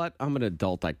 you know what? I'm an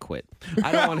adult. I quit.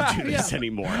 I don't want to do this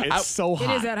anymore. It's so hot.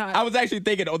 It is that hot. I was actually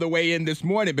thinking on the way in this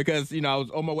morning because, I was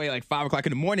on my way like 5 o'clock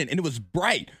in the morning and it was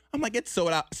bright. I'm like, it's so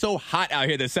hot out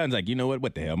here. The sun's like, you know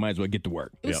what the hell? Might as well get to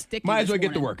work. It was sticky Might as well this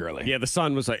get to morning. work early. Yeah, the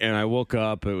sun was like, and I woke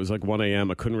up. It was like 1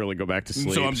 a.m. I couldn't really go back to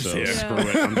sleep. So I'm just here. Screw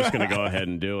it. I'm just going to go ahead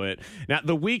and do it. Now,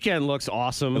 the weekend looks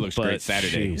awesome. It looks but great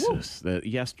Saturday. Jesus,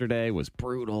 yesterday was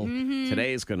brutal.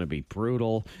 Today's going to be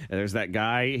brutal. And there's that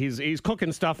guy. He's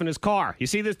cooking stuff in his car. You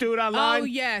see this dude online? Oh,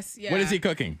 yes. Yeah. What is he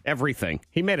cooking? Everything.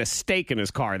 He made a steak in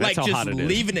his car. That's how just hot it is.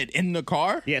 leaving it in the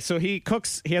car? Yeah, so he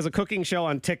cooks. He has a cooking show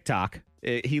on TikTok.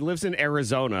 He lives in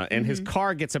Arizona, and his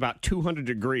car gets about 200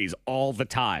 degrees all the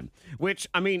time. Which,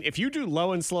 I mean, if you do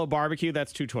low and slow barbecue,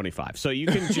 that's 225. So you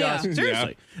can just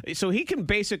seriously. So he can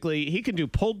do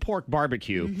pulled pork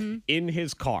barbecue in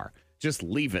his car. Just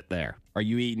leave it there. Are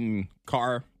you eating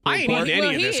car? I ain't eating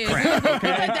any of this crap. Let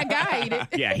that guy eat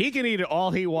it. Yeah, he can eat it all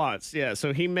he wants. Yeah,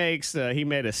 so he made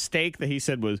a steak that he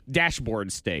said was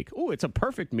dashboard steak. Oh, it's a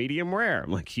perfect medium rare.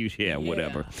 I'm like,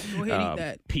 whatever. Go ahead and eat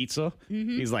that. Pizza.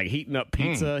 He's like heating up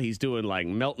pizza. He's doing like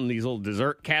melting these little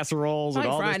dessert casseroles and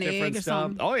Like all this fried different egg or stuff.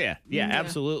 something. Oh yeah,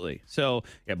 absolutely. So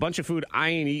a bunch of food I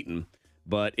ain't eating,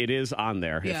 but it is on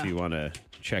there Yeah. if you want to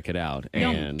check it out.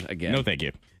 And again, No, thank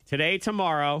you. today,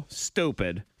 tomorrow,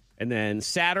 stupid, and then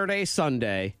Saturday,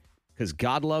 Sunday, because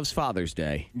God loves Father's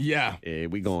Day. Yeah.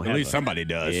 We gonna At have least somebody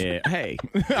does. Yeah. Hey,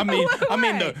 I mean,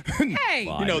 Hey.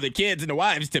 the kids and the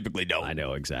wives typically don't. I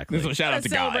know exactly. So shout out I'm to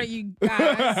gonna God. celebrate you guys.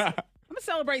 I'm going to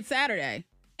celebrate Saturday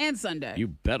and Sunday. You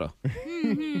better.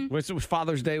 It's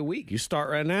Father's Day week. You start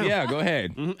right now. Yeah, go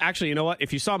ahead. Actually, you know what?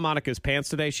 If you saw Monica's pants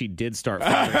today, she did start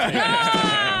Father's Day.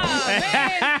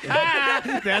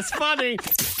 That's funny.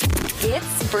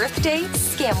 It's birthday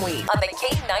scam week on the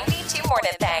K92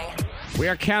 Morning Thing. We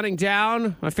are counting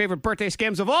down my favorite birthday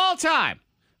scams of all time.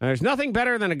 And there's nothing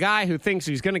better than a guy who thinks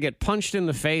he's going to get punched in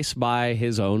the face by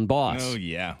his own boss. Oh,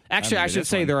 yeah. Actually, I should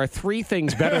say there are 3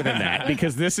 things better than that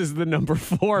because this is the number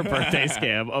 4 birthday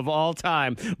scam of all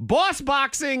time. Boss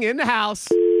boxing in the house.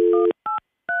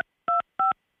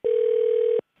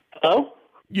 Hello?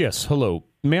 Yes, hello.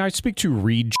 May I speak to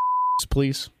Reed,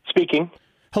 please? Speaking.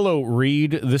 Hello,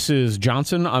 Reed. This is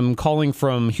Johnson. I'm calling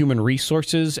from Human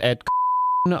Resources at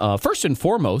first and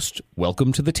foremost,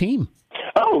 welcome to the team.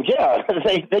 Oh, yeah.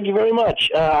 Thank you very much.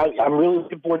 I'm really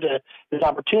looking forward to this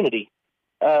opportunity.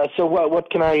 So what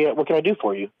can I do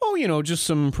for you? Oh, just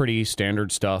some pretty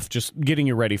standard stuff. Just getting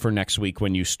you ready for next week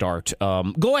when you start.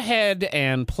 Go ahead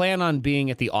and plan on being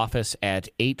at the office at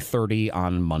 8:30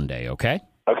 on Monday, okay?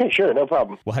 Okay, sure. No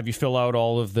problem. We'll have you fill out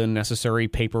all of the necessary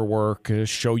paperwork,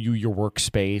 show you your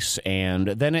workspace, and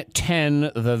then at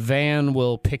 10, the van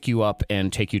will pick you up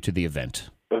and take you to the event.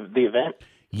 The event?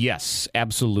 Yes,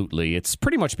 absolutely. It's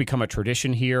pretty much become a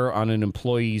tradition here on an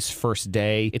employee's first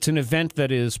day. It's an event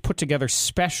that is put together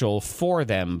special for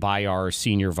them by our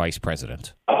senior vice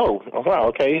president. Oh, wow.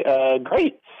 Okay.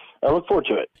 Great. I look forward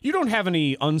to it. You don't have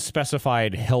any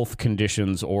unspecified health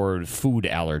conditions or food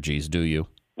allergies, do you?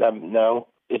 No.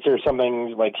 Is there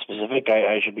something like specific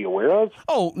I should be aware of?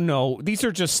 Oh, no. These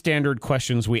are just standard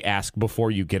questions we ask before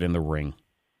you get in the ring.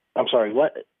 I'm sorry,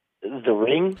 what? The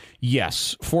ring?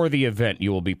 Yes, for the event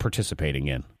you will be participating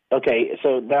in. Okay,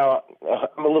 so now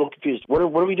I'm a little confused. What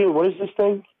are we doing? What is this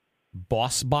thing?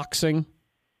 Boss boxing?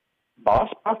 Boss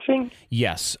boxing?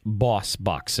 Yes, boss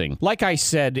boxing. Like I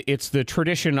said, it's the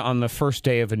tradition on the first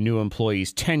day of a new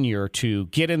employee's tenure to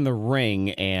get in the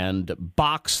ring and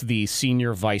box the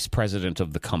senior vice president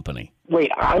of the company.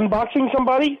 Wait, I'm boxing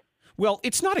somebody? Well,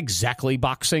 it's not exactly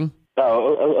boxing.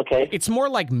 Oh, okay. It's more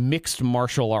like mixed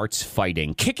martial arts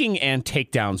fighting. Kicking and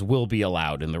takedowns will be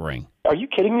allowed in the ring. Are you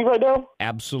kidding me right now?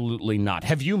 Absolutely not.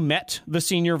 Have you met the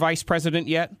senior vice president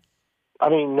yet? I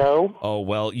mean, no. Oh,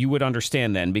 well, you would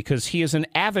understand then, because he is an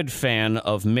avid fan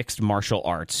of mixed martial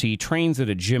arts. He trains at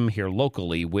a gym here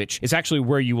locally, which is actually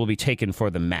where you will be taken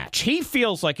for the match. He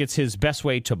feels like it's his best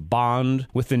way to bond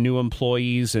with the new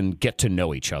employees and get to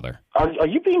know each other. Are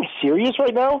you being serious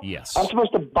right now? Yes. I'm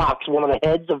supposed to box one of the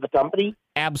heads of the company?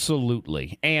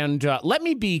 Absolutely. And let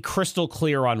me be crystal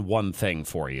clear on one thing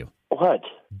for you. What?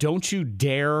 Don't you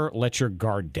dare let your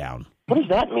guard down. What does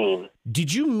that mean?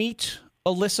 Did you meet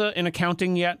Alyssa in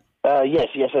accounting yet? Yes,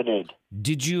 I did.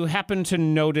 Did you happen to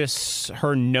notice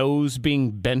her nose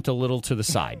being bent a little to the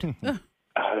side?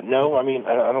 No, I mean,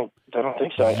 I don't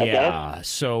think so. I guess. Yeah,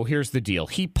 so here's the deal.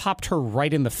 He popped her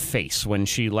right in the face when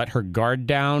she let her guard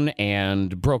down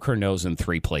and broke her nose in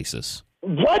 3 places.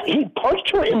 What? He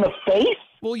punched her in the face?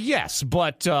 Well, yes,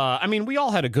 but, I mean, we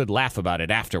all had a good laugh about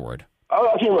it afterward. Oh,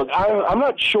 okay, look, I'm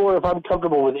not sure if I'm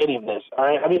comfortable with any of this, all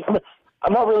right? I mean,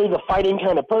 I'm not really the fighting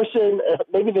kind of person.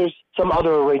 Maybe there's some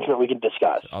other arrangement we can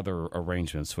discuss. Other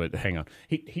arrangements? Wait, hang on.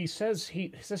 He says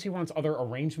he wants other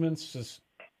arrangements.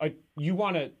 You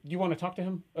want to talk to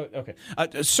him? Okay,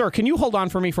 sir, can you hold on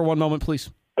for me for one moment, please?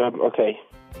 Okay.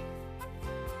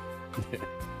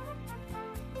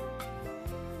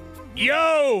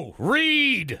 Yo,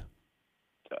 Reed.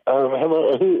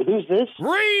 Hello. Who's this?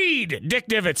 Reed. Dick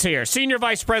Divots here, Senior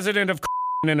Vice President of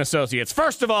and Associates.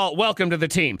 First of all, welcome to the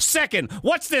team. Second,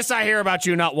 what's this I hear about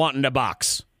you not wanting to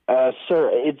box?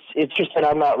 Sir, it's just that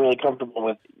I'm not really comfortable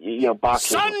with,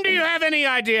 boxing. Son, do you have any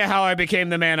idea how I became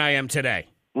the man I am today?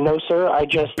 No, sir, I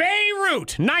just...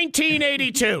 Beirut,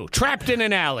 1982. Trapped in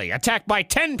an alley. Attacked by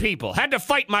 10 people. Had to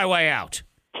fight my way out.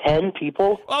 10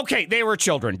 people? Okay, they were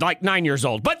children, like 9 years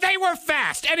old, but they were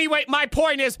fast. Anyway, my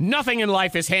point is, nothing in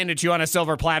life is handed to you on a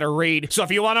silver platter, Reed. So if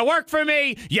you want to work for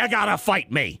me, you gotta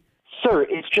fight me. Sir,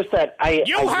 it's just that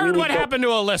You heard really what happened to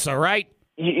Alyssa, right?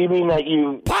 You mean that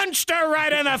you... Punched her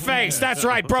right in the face. That's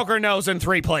right, broke her nose in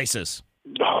 3 places.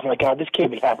 Oh, my God, this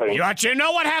can't be happening. You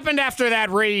know what happened after that,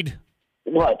 Reed?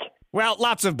 What? Well,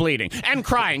 lots of bleeding and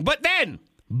crying, but then...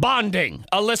 bonding.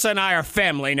 Alyssa and I are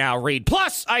family now, Reed.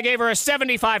 Plus, I gave her a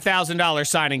 $75,000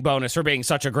 signing bonus for being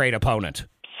such a great opponent.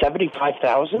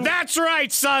 $75,000? That's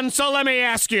right, son. So let me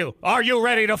ask you, are you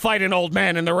ready to fight an old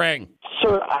man in the ring?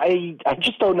 Sir, I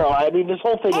just don't know. I mean, this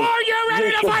whole thing Are you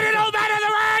ready to fight an old man in the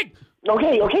ring?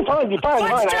 Okay, fine.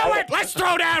 Let's do it. Let's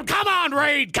throw down. Come on,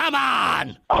 Reed. Come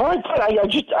on. All right, fine.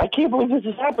 I can't believe this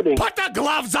is happening. Put the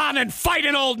gloves on and fight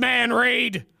an old man,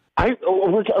 Reed. So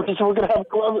we're going to have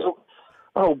gloves.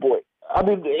 Oh, boy. I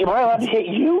mean, am I allowed to hit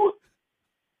you?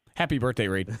 Happy birthday,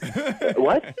 Reed.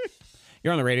 What?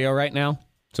 You're on the radio right now.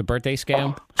 It's a birthday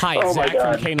scam. Hi, it's Zach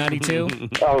from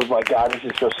K92. Oh, my God.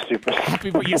 This is so stupid.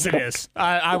 Yes, it is.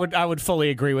 I would fully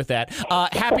agree with that.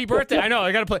 Happy birthday. I know.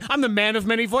 I got to play. I'm the man of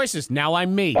many voices. Now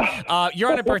I'm me.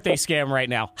 You're on a birthday scam right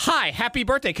now. Hi, happy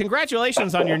birthday.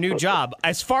 Congratulations on your new job.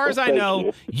 As far as I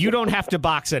know, you don't have to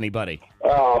box anybody.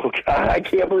 Oh, God. I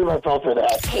can't believe I fell for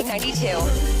that.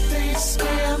 K92.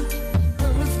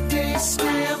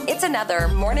 It's another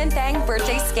Morning Thang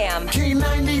birthday scam.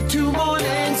 K92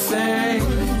 Morning Thang.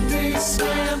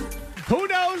 Who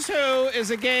Knows Who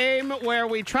is a game where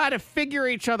we try to figure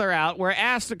each other out. We're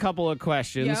asked a couple of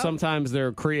questions. Yep. Sometimes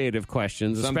they're creative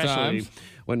questions, especially Sometimes.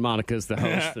 when Monica's the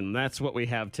host, and that's what we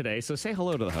have today. So say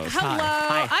hello to the host. Hello.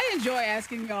 Hi. I enjoy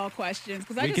asking y'all questions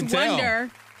because I We just can tell.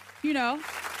 wonder,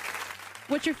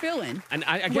 what you're feeling. And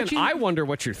I wonder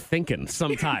what you're thinking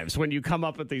sometimes when you come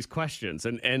up with these questions.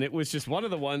 And it was just one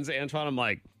of the ones, Antoine, I'm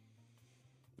like,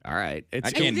 all right.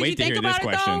 I can't wait to hear this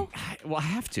question. Well, I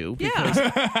have to Yeah. because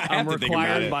I'm to think about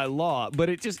required it. by law. But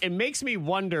it makes me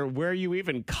wonder where you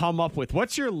even come up with.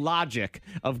 What's your logic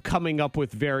of coming up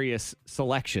with various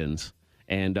selections?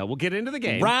 And we'll get into the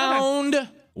game. Round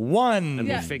 1. And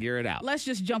Yeah. we'll figure it out. Let's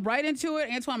just jump right into it.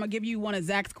 Antoine, I'm going to give you one of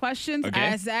Zach's questions. Okay. I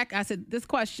asked Zach, I said, this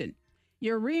question.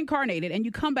 You're reincarnated and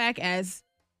you come back as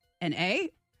An A?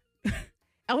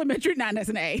 Elementary? Not as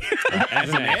an A. As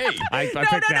an A. I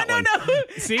picked that one. No.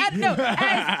 See? No,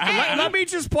 let me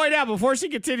just point out before she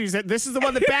continues that this is the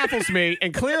one that baffles me,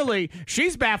 and clearly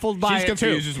she's baffled by She's it too.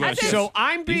 confused as well. So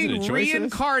I'm being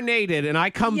reincarnated, and I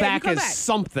come back as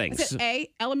something. I said A,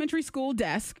 elementary school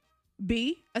desk.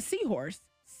 B, a seahorse.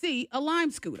 C, a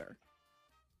lime scooter.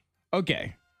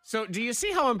 Okay. So do you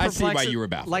see how I'm I perplexed? see why you were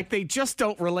baffled. Like they just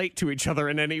don't relate to each other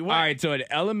in any way. All right, so an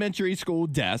elementary school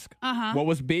desk. Uh-huh. What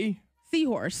was B?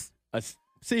 Seahorse. A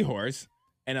seahorse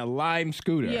and a lime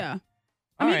scooter. Yeah.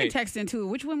 All You right. can text in too.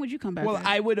 Which one would you come back Well, with?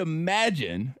 I would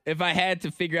imagine if I had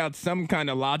to figure out some kind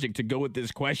of logic to go with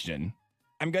this question,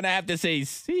 I'm going to have to say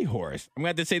seahorse. I'm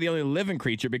going to have to say the only living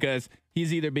creature because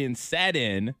he's either being sat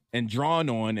in and drawn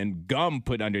on and gum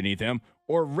put underneath him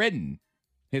or ridden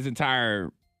his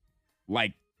entire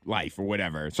life or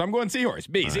whatever. So I'm going seahorse.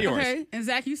 B, seahorse. Okay. And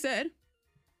Zach, you said?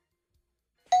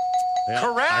 Yep,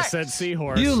 Correct. I said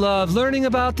seahorse. You love learning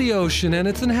about the ocean and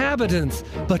its inhabitants,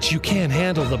 but you can't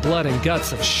handle the blood and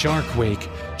guts of Shark Week.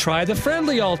 Try the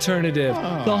friendly alternative.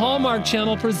 The Hallmark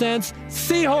Channel presents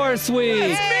Seahorse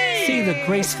Week. See the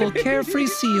graceful, carefree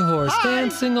seahorse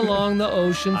dancing along the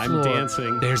ocean floor. I'm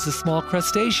dancing. There's a small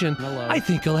crustacean. Hello. I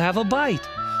think he'll have a bite.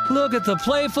 Look at the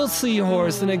playful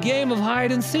seahorse in a game of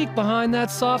hide and seek behind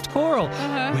that soft coral.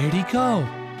 Where'd he go?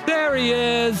 There he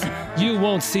is. You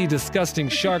won't see disgusting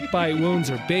shark bite wounds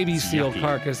or baby seal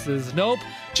carcasses. Nope.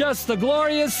 Just the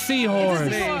glorious seahorse.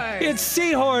 It's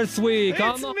Seahorse Week.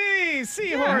 It's me,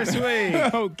 Seahorse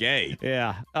Week. Okay.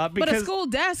 Yeah. But Because a school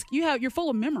desk, you're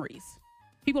full of memories.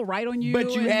 People write on you.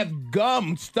 But you and- have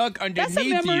gum stuck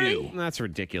underneath memory. you. That's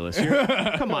ridiculous.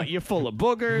 Come on, you're full of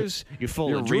boogers. You're full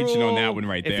You're of drool. reaching on that one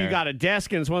right If there. you got a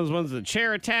desk and it's one of the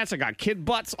chair attached, I got kid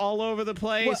butts all over the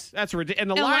place. What? That's ridiculous. And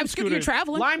the And lime lime scooter, scooters, you're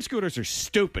traveling. lime scooters are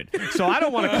stupid. So I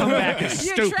don't want to come back as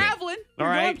You're stupid. traveling. All You're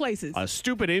right, going places. a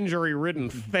stupid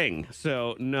injury-ridden thing.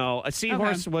 So no, a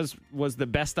seahorse was the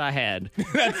best I had.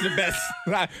 That's the best.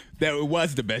 That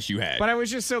was the best you had. But I was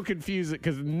just so confused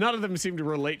because none of them seemed to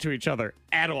relate to each other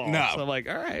at all. No. So I'm like,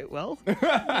 all right, well.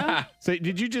 So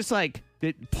did you just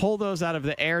pull those out of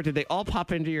the air? Did they all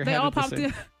pop into your They head? all at the popped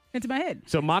same- into my head.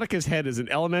 So Monica's head is an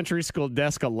elementary school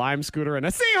desk, a lime scooter, and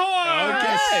a seahorse. Okay.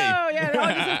 Oh, yeah. All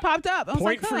this just popped up. I was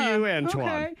Point like, for huh, you, Antoine.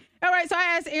 Okay. All right. So I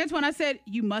asked Antoine, I said,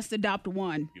 you must adopt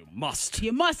one. You must.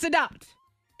 You must adopt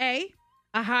A,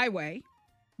 a highway.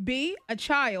 B, a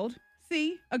child.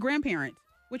 C, a grandparent.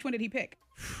 Which one did he pick?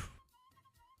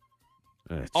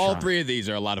 All three of these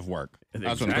are a lot of work. I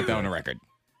just want to put that on the record.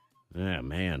 Yeah,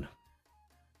 man.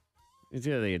 It's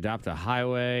either they adopt a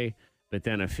highway, but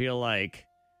then I feel like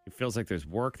it feels like there's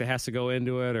work that has to go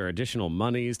into it or additional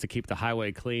monies to keep the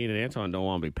highway clean. And Antoine don't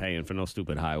want to be paying for no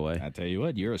stupid highway. I tell you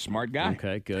what, you're a smart guy.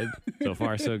 Okay, good. So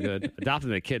far, so good.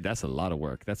 Adopting a kid, that's a lot of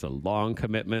work. That's a long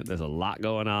commitment. There's a lot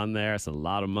going on there. It's a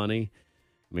lot of money.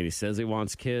 I mean, he says he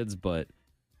wants kids, but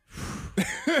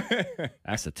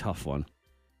that's a tough one.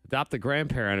 Adopt a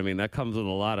grandparent, I mean, that comes with a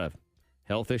lot of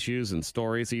health issues and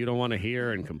stories that you don't want to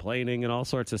hear and complaining and all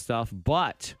sorts of stuff,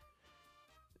 but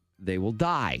they will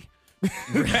die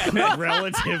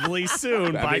relatively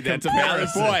soon I by mean, that's a valid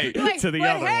comparison point. to the But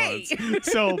other hey.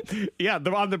 ones. So, yeah,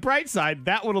 on the bright side,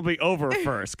 that one will be over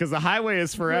first because the highway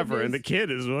is forever and the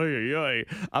kid is, oy, oy, oy.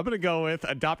 I'm going to go with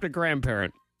adopt a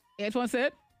grandparent. Antoine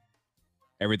said?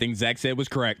 Everything Zach said was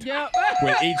correct. Yep.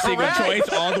 With each single choice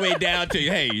all the way down to,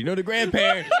 hey, you know the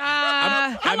grandparent.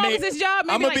 How long is this job?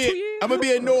 Maybe like 2 years? I'm going to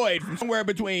be annoyed from somewhere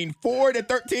between 4 to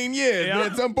 13 years. Yeah.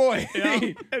 But at some point, Yeah.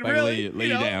 And like, really, lay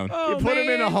you down. You put them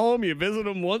in a home, you visit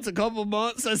them once a couple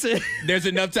months, that's it. There's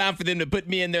enough time for them to put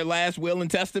me in their last will and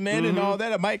testament and all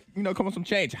that. I might, come with some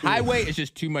change. Highway is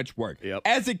just too much work. Yep.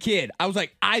 As a kid, I was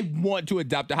like, I want to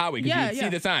adopt a highway because Yeah, you would see yeah.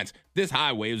 the signs. This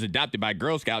highway was adopted by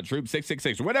Girl Scout Troop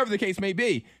 666 or whatever the case may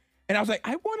be. And I was like,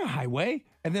 I want a highway.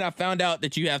 And then I found out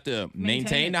that you have to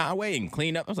maintain the highway and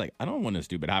clean up. I was like, I don't want a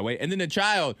stupid highway. And then the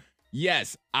child,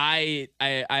 yes, I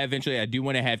eventually I do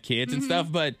want to have kids and stuff,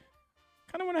 but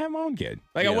kind of want to have my own kid.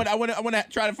 Like Yeah. I want to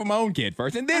try it for my own kid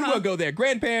first, and then we'll go there.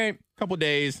 Grandparent, couple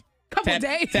days. Couple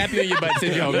days. Tap you on your butt,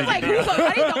 send you home. He's like, I need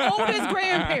the oldest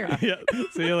grandparent. Yeah.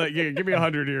 So you're like, give me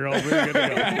 100-year-old. We're good to go. All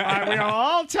right, we are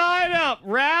all tied up.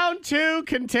 Round 2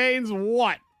 contains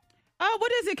what? Oh,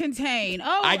 what does it contain?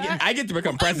 Oh, I get to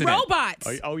become president.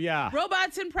 Robots. Oh, yeah.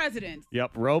 Robots and presidents.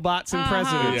 Yep, robots and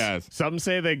presidents. Yes. Some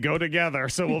say they go together,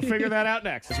 so we'll figure that out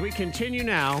next. As we continue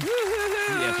now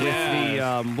with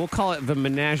the, we'll call it the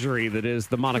menagerie that is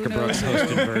the Monica Brooks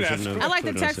hosted version of I like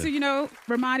the Who text, Knows It.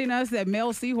 reminding us that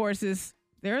male seahorses,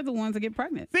 they're the ones that get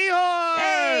pregnant. Seahorse!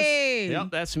 Hey!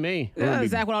 Yep, that's me. We're Yeah, gonna be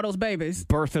Zach with all those babies.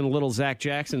 birthing little Zach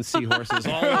Jackson seahorses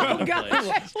all over the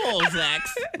place. Little Zachs.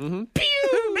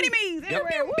 Pew! Mini me's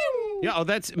everywhere. Woo! Yeah, oh,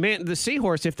 that's man. The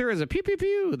seahorse. If there is a pew pew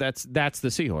pew, that's the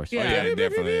seahorse. Yeah. Yeah, it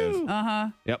definitely is. Uh-huh.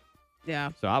 Yep.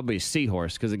 Yeah. So I'll be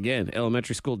seahorse because again,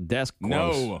 elementary school desk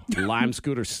No. close. Lime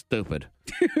scooter stupid.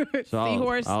 So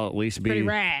Seahorse, I'll at least be pretty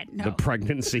rad. No. the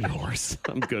pregnant seahorse.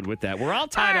 I'm good with that. We're all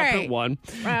tied All up right. at 1.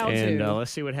 Round and 2.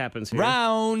 Let's see what happens here.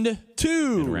 Round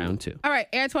 2. Round 2. All right,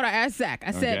 Antoine, I asked Zach.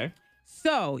 I said, Okay.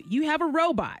 so you have a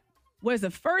robot. What is the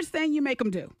first thing you make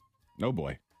him do? No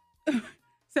boy.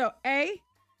 So A,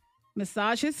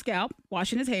 massage his scalp,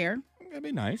 washing his hair. That'd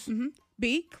be nice.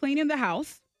 B, cleaning the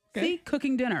house. Okay. C,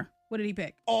 cooking dinner. What did he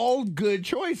pick? All good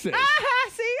choices.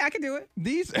 See, I can do it.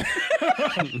 These.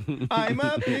 I'm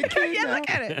a big kid Yeah, now. look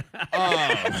at it.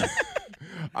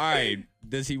 All right.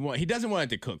 Does he want? He doesn't want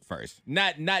it to cook first.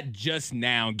 Not just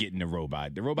now getting the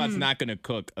robot. The robot's not going to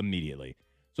cook immediately.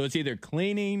 So it's either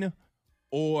cleaning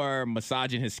or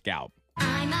massaging his scalp.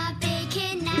 I'm a big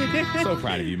kid now. So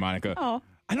proud of you, Monica. Oh.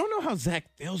 I don't know how Zach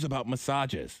feels about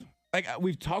massages. Like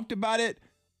we've talked about it,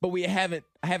 but I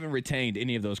haven't retained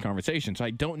any of those conversations. So I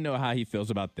don't know how he feels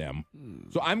about them.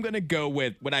 So I'm going to go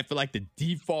with what I feel like the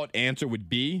default answer would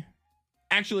be.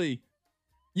 Actually,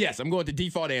 yes, I'm going with the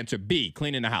default answer B,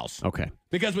 cleaning the house. Okay.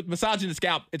 Because with massaging the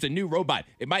scalp, it's a new robot.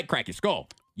 It might crack your skull.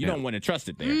 You don't want to trust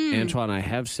it there. Antoine, I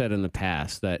have said in the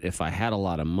past that if I had a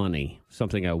lot of money,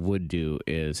 something I would do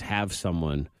is have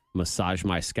someone massage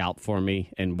my scalp for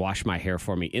me and wash my hair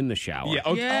for me in the shower. Yeah.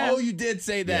 Okay. Yeah. Oh, you did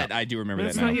say that. Yeah. I do remember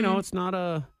It's that now. not, it's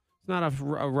not a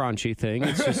raunchy thing.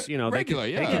 It's just, Regular,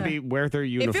 they yeah. can be wear their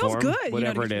uniform, good,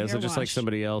 whatever to it get your is, hair just like washed.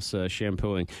 somebody else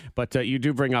shampooing. But you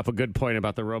do bring up a good point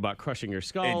about the robot crushing your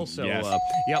skull. And So, yes.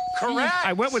 yep, Correct.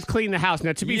 I went with clean the house.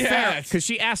 Now, to be fair, Yes. because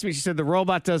she asked me, she said the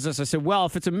robot does this. I said, well,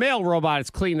 if it's a male robot, it's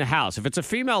clean the house. If it's a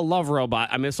female love robot,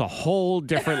 I mean, it's a whole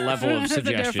different level of It's a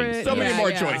suggestions. different- So many Yeah,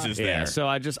 more yeah. choices there. Yeah, so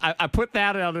I put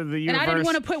that out of the And universe. I didn't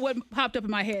want to put what popped up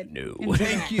in my head. No.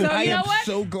 Thank you. So I you know am what?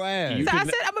 so glad. So I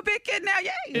said, I'm a big kid now.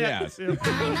 Yay. Yes. I'm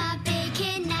a big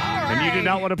kid now. And you did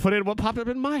not want to put in what popped up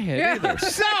in my head Yeah. either.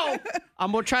 So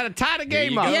I'm going to try to tie the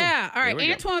game you up. go. Yeah. All right. Here we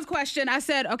go. Antoine's question. I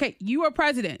said, okay, you are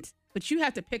president, but you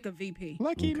have to pick a VP.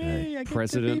 Lucky me. I get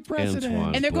President to be president.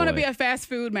 Antoine. And they're going to boy. be a fast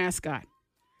food mascot.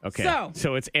 Okay.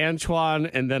 So it's Antoine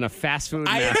and then a fast food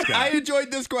mascot. I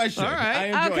enjoyed this question. All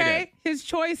right. I enjoyed Okay. it. His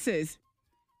choices: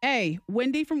 A,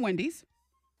 Wendy from Wendy's.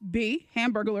 B,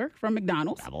 Hamburglar from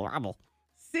McDonald's. Rabble, rabble.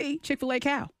 C, Chick-fil-A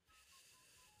cow.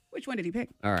 Which one did he pick?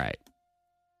 All right.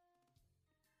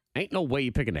 Ain't no way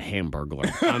you picking a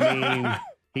Hamburglar. I mean,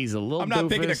 he's a little I'm not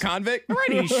picking a doofus. convict.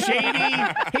 Right, he's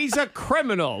shady. He's a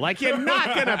criminal. Like, you're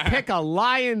not going to pick a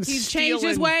lion He's changed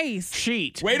his stealing ways.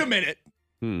 cheat. Wait a minute.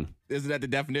 Hmm. Isn't that the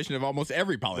definition of almost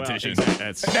every politician?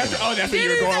 That's that's where you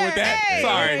were going with that? Hey.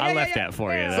 Sorry. I left that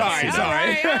for you. Sorry, That's-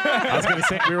 sorry. I was going to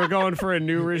say we were going for a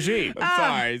new regime.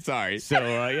 sorry.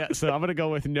 So, so I'm going to go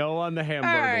with no on the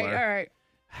Hamburglar. All right.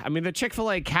 I mean, the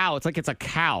Chick-fil-A cow, it's like it's a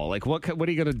cow. Like, what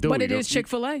are you going to do? But it You is go-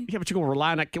 Chick-fil-A. Yeah, but you're going to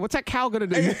rely on that. What's that cow going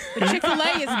to do? The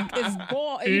Chick-fil-A is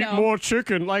boiled, you Eat know. more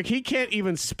chicken. Like, he can't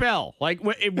even spell. Like,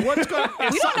 what's going to...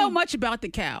 We don't know much about the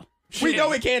cow. We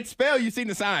know it can't spell. You've seen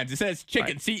the signs. It says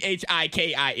chicken,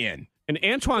 CHIKIN. And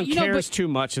Antoine You know, cares but- too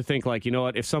much to think, like, you know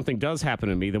what? If something does happen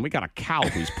to me, then we got a cow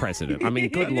who's president. I mean,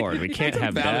 good Lord. We can't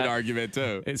have Valid that. argument,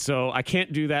 too. And so I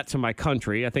can't do that to my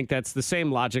country. I think that's the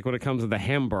same logic when it comes to the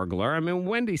Hamburglar. I mean,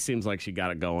 Wendy seems like she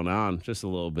got it going on just a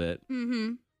little bit.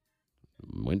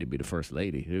 Mm-hmm. Wendy be the first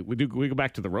lady. We go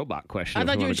back to the robot question. I if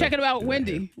thought we you were wanna go checking about do that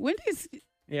Wendy. here. Wendy's.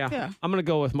 Yeah. I'm going to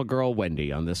go with my girl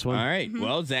Wendy on this one. All right.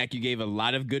 Well, Zach, you gave a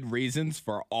lot of good reasons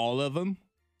for all of them,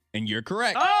 and you're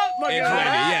correct. Oh, my It's God.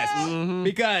 Wendy, yes. Mhm.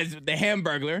 Because the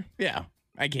Hamburglar, yeah,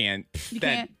 I can't. You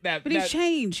can't. But he's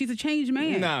changed. He's a changed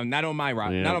man. No, not on my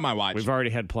Yeah. not on my watch. We've already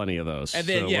had plenty of those. And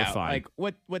then so yeah, we're fine. like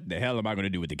what the hell am I going to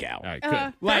do with the cow? All right, good.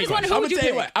 I Like, just wonder I'm who would gonna you tell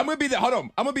you pick? what. I'm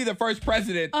gonna be the first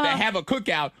president to have a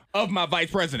cookout of my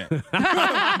vice president.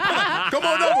 Come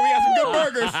on over. We got some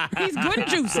good burgers. He's good and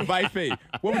juicy. The vice P.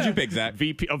 What would you pick, Zach?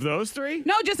 VP of those three?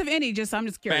 No, just of any. Just I'm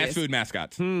just curious. Fast food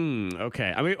mascots.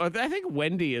 Okay. I mean, I think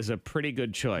Wendy is a pretty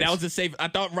good choice. That was a safe. I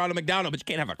thought Ronald McDonald, but you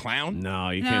can't have a clown. No,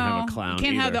 you No, can't have a clown You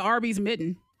can't have either. the Arby's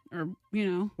mitten, or you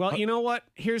know. Well, you know what?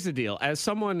 Here's the deal. As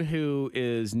someone who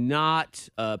is not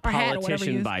a Or hat or whatever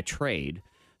he politician is. by trade,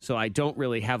 so I don't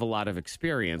really have a lot of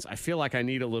experience. I feel like I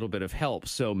need a little bit of help.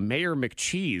 So Mayor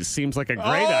McCheese seems like a great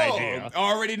idea.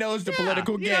 Already knows the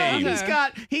political game.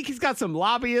 He's got some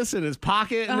lobbyists in his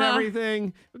pocket and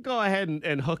everything. Go ahead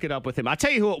and hook it up with him. I'll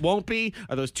tell you who it won't be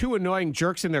are those two annoying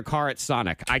jerks in their car at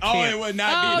Sonic. I can't. It would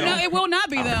not be them. No, it will not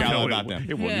be them. Forgot about them.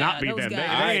 It will not be them. They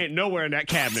ain't nowhere in that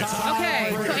cabinet.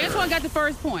 Okay, so Antoine got the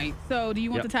first point. So do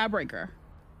you want the tiebreaker?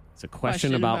 It's a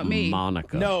question about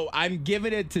Monica. No, I'm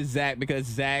giving it to Zach because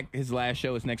Zach, his last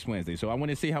show is next Wednesday. So I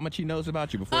want to see how much he knows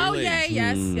about you before he leaves.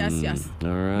 Yes. All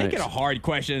right. Make it a hard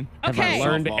question. Have I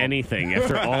learned anything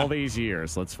after all these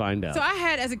years? Let's find out. So I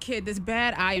had, as a kid, this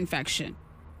bad eye infection.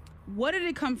 What did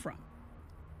it come from?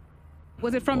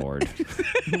 Was it from... What's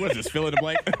this, fill in the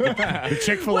blank? The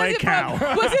Chick-fil-A cow.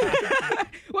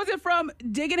 Was it from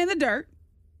digging in the dirt?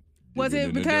 Was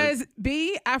it because,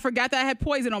 B, I forgot that I had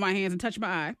poison on my hands and touched my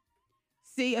eye?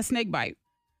 C, a snake bite?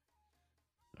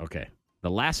 Okay. The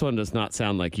last one does not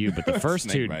sound like you, but the first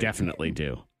two bite. definitely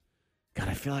do. God,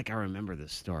 I feel like I remember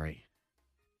this story.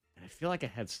 And I feel like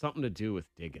it had something to do with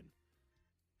digging.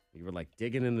 You were like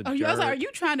digging in the dirt. I was like, are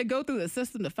you trying to go through the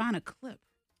system to find a clip?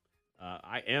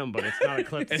 I am, but it's not a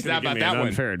clip. It's not about that one.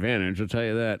 Unfair advantage, I'll tell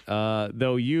you that.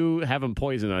 Though you having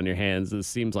poison on your hands, this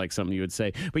seems like something you would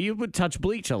say. But you would touch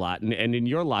bleach a lot, and in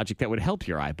your logic, that would help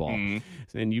your eyeball.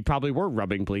 And you probably were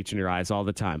rubbing bleach in your eyes all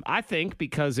the time. I think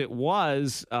because it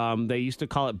was, they used to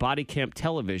call it Body Camp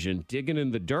Television, Digging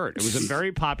in the Dirt. It was a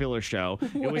very popular show.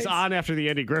 It was on after the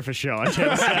Andy Griffith Show. I should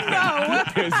have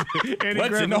said.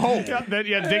 What's in the hole?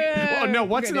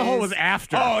 What's in the hole was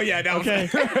after. Oh, yeah. That was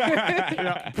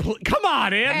Okay. Come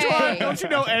on, Antoine. Don't you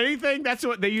know anything? That's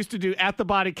what they used to do at the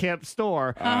Body Camp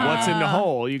store. What's in the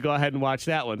hole? You go ahead and watch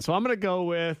that one. So I'm going to go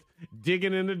with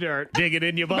Digging in the Dirt, Digging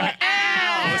in your butt.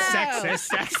 Ow!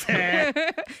 Sexy.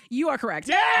 You are correct.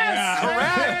 Yes!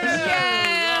 Correct.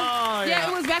 Yeah,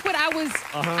 it was back when I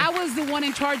was the one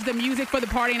in charge of the music for the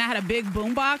party, and I had a big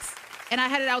boom box. And I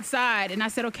had it outside, and I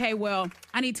said, okay, well,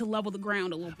 I need to level the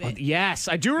ground a little bit. Yes,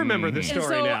 I do remember this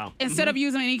story now. Instead of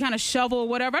using any kind of shovel or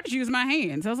whatever, I just use my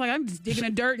hands. I was like, I'm just digging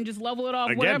in dirt and just level it off.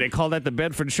 Again, whatever. they call that the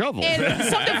Bedford shovel. And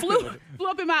something flew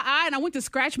up in my eye, and I went to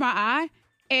scratch my eye,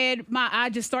 and my eye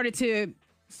just started to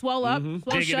swell up, swell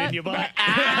digging shut. in your butt.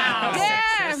 Ow! Yeah,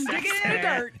 I'm digging in the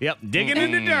dirt. Yep, digging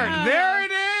in the dirt. There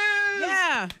it is.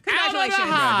 Yeah. Congratulations.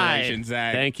 Congratulations,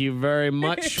 Zach. Thank you very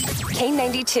much.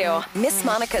 K92, Miss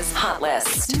Monica's Hot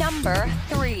List. Number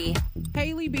 3.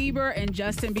 Hailey Bieber and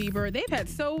Justin Bieber, they've had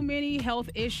so many health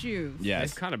issues.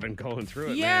 Yes. They've kind of been going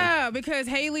through it, Yeah, because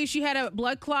Hailey, she had a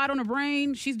blood clot on her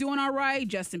brain. She's doing all right.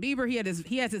 Justin Bieber,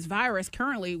 he has this virus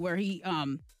currently where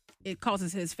it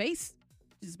causes his face,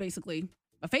 just basically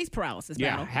a face paralysis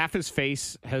battle. Half his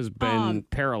face has been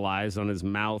paralyzed on his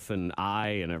mouth and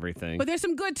eye and everything. But there's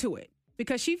some good to it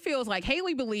because she feels like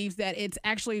Hailey believes that it's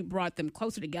actually brought them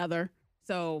closer together.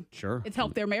 So it's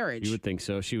helped their marriage. You would think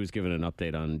so. She was given an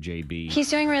update on JB. He's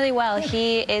doing really well.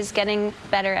 He is getting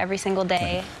better every single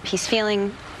day. He's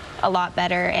feeling a lot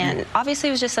better. And obviously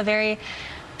it was just a very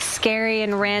scary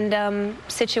and random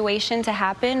situation to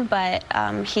happen, but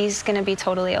he's going to be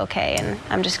totally okay. And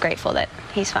I'm just grateful that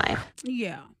he's fine.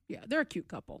 Yeah, they're a cute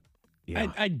couple.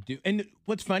 Yeah. I do. And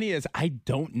what's funny is I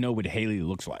don't know what Hailey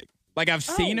looks like. Like, I've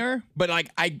seen her, but, like,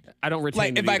 I don't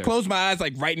retain it if I either. close my eyes,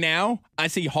 like, right now, I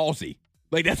see Halsey.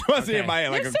 Like, that's what I see in my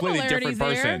head, like a completely different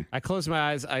person. I close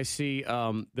my eyes, I see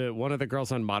one of the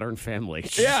girls on Modern Family.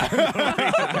 Yeah.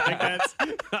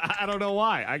 I don't know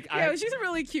why. She's a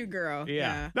really cute girl.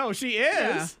 Yeah. No, she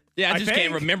is. Yeah, I just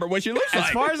can't remember what she looks like.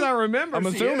 As far as I remember, I'm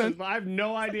she assuming. is. I have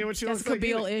no idea what she looks like.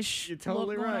 Jessica Biel-ish. You're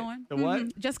totally look right. going on. The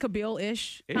what? Jessica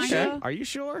Biel-ish. Is she? Are you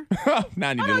sure? Now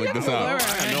I need to look this up. I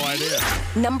have no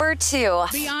idea. Number 2.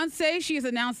 Beyonce, she has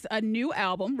announced a new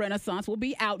album, Renaissance, will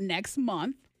be out next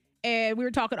month. And we were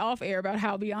talking off air about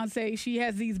how Beyonce, she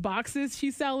has these boxes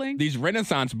she's selling. These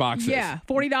Renaissance boxes. Yeah,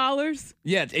 $40.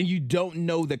 Yes, and you don't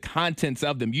know the contents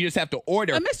of them. You just have to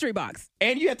order. A mystery box.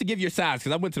 And you have to give your size,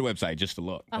 because I went to the website just to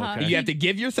look. Okay. You have to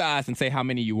give your size and say how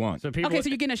many you want. So people, Okay, so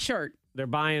you're getting a shirt. they're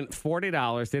buying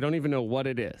 $40. They don't even know what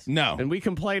it is. No. And we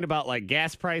complain about like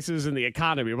gas prices and the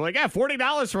economy. We're like, yeah,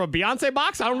 $40 for a Beyonce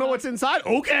box? I don't know what's inside.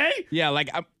 Okay. Yeah,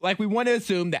 like we want to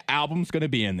assume the album's going to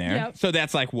be in there. Yep. So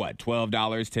that's like what, $12,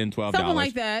 $10, $12? Something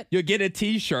like that. You'll get a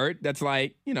T-shirt that's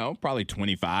like, probably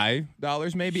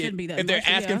 $25 maybe. Shouldn't be that if they're much,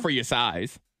 asking yeah. for your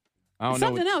size. I don't know.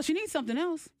 Something else. You need something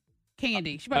else.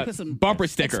 candy. She probably put some bumper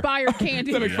sticker. expired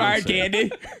candy. Some expired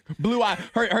candy. Blue eye.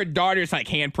 Her daughter's like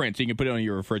handprint, so you can put it on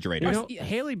your refrigerator. You know,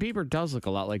 Haley Bieber does look a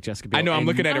lot like Jessica Biel. I know. I'm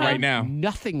looking at it right now.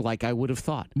 Nothing like I would have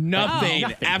thought. Nothing.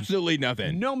 Nothing. Absolutely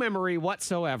nothing. No memory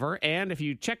whatsoever. And if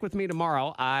you check with me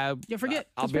tomorrow, you'll forget.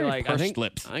 I'll be like, I think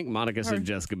Monica said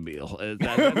Jessica Biel.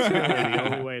 That's really the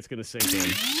only way it's going to sink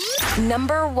in.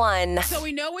 Number 1. So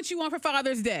we know what you want for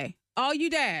Father's Day. All you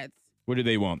dads. What do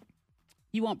they want?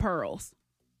 You want pearls.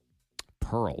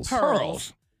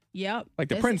 Pearls. Yep. Like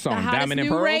the Prince song, the hottest Diamond and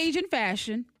new Pearls? rage in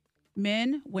fashion.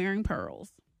 Men wearing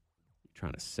pearls.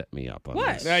 Trying to set me up on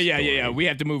What? this. Yeah. We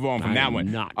have to move on from that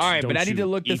one. Not. All right, Don't but I need you to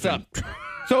look this even- up.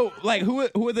 So, like, who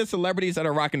are the celebrities that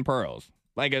are rocking pearls?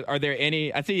 Like, are there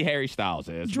any? I see Harry Styles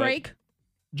is. but Drake.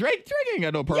 Drake ain't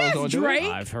got no pearls Yes, on. Drake.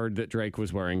 I've heard that Drake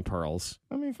was wearing pearls.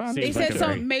 Let me find They Seems said like a some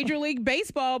very- Major League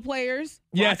Baseball players.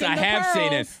 Yes, I rocking the have seen it.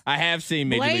 pearls. I have seen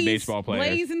Major League Baseball players.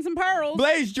 Blazing some pearls.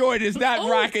 Blaze Jordan is not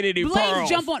rocking any Blaze pearls.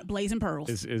 jump on blazing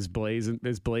pearls. Is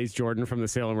Blaze Jordan from the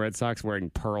Salem Red Sox wearing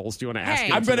pearls? Do you want to ask Hey,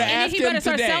 him? I'm gonna tonight? ask he him better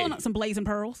start today. selling some blazing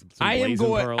pearls. Some blazing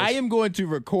pearls? I am going to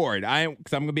record.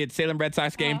 Because I'm going to be at Salem Red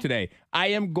Sox game today. I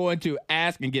am going to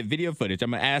ask and get video footage.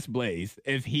 I'm going to ask Blaze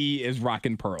if he is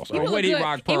rocking pearls. He Or would would look he good.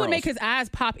 rock pearls? It would make his eyes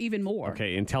pop even more.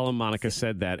 Okay, and tell him Monica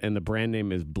said that, and the brand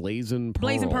name is Blazing Pearls.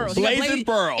 Blazing pearls. He got Blazing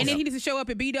pearls. And then he needs to show up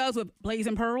at B-Dubs with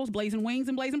blazing pearls, blazing wings,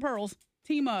 and blazing pearls.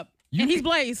 Team up. And he's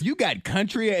Blaze. You got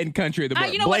country and country. The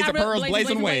you know what? blazing I really- pearls, blazing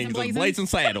blazing, wings, blazing. blazing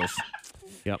sandals.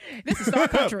 Yep. This is Star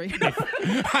Country.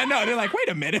 I know. They're like, wait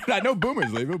a minute. I know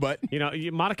Boomer's leaving, but. You know,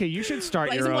 Monica, you should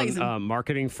start your Blazing. own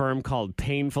marketing firm called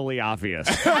Painfully Obvious.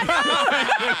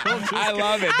 I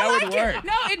love it. That would work.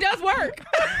 No, it does work.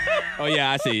 Oh,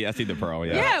 yeah. I see the pearl.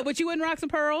 Yeah. Yeah, but you wouldn't rock some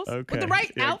pearls Okay. with the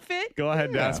right Yeah. outfit. Go ahead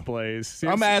and ask Blaze. See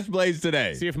I'm if, going to ask Blaze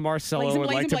today. see if Marcelo Blazing, would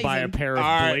like blazing, to buy a blazing. pair of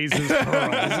All right. Blaze's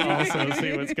pearls. Also,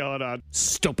 see what's going on.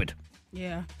 Stupid.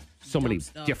 Yeah. So many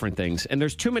stuff. different things. And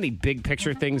there's too many big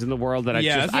picture things in the world that I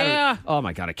Yes. just... I don't- Yeah. oh,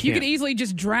 my God, I can't. You could easily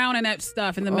just drown in that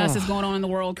stuff and the mess that's going on in the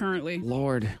world currently.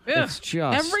 Lord, Ugh. it's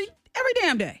just... Every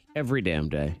damn day. Every damn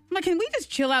day. I'm like, can we just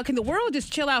chill out? Can the world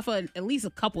just chill out for at least a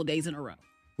couple days in a row?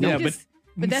 Yeah,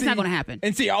 But that's not going to happen.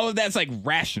 And see, all of that's like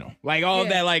rational. Like all of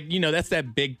Yeah. that, like, that's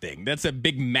that big thing. That's a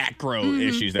big macro Mm-hmm.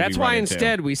 issues that That's we why run into.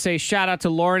 instead we say shout out to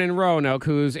Lauren in Roanoke,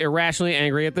 who's irrationally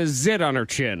angry at the zit on her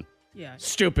chin. Yeah.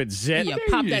 Stupid zit. You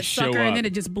pop you that just show sucker up. and then it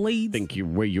just bleeds. Think you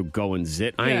where you going,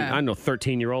 zit? I ain't Yeah. I'm no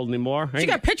 13-year-old anymore. She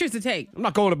got pictures to take. I'm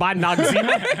not going to buy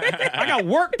Noxzema. I got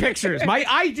work pictures. My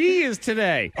ID is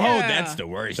today. Oh, that's the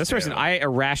worst. This person, I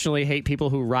irrationally hate people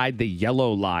who ride the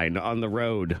yellow line on the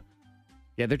road.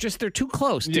 Yeah, they're too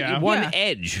close to Yeah. one Yeah.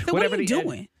 edge. So whatever what are you the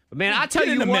doing? Man, I tell Get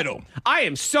you in the what, middle. I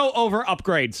am so over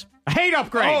upgrades. I hate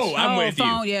upgrades. Oh, I'm with you.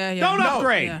 phone, yeah. Don't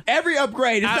upgrade. Yeah. Every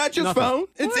upgrade. It's not just nothing. phone.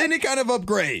 It's any kind of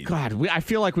upgrade. God, I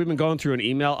feel like we've been going through an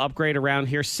email upgrade around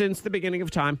here since the beginning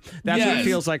of time. That's what it Yes.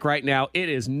 feels like right now. It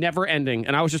is never ending.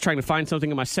 And I was just trying to find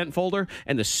something in my sent folder,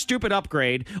 and the stupid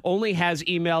upgrade only has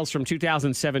emails from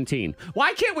 2017.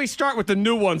 Why can't we start with the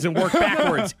new ones and work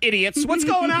backwards, idiots? What's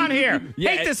going on here?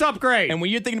 Yeah, Hate this upgrade. And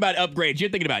when you're thinking about upgrades, you're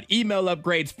thinking about email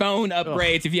upgrades, phone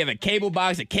upgrades. If you have a cable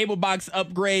box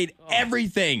upgrade,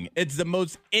 everything. It's the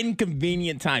most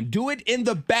inconvenient time. Do it in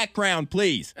the background,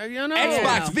 please.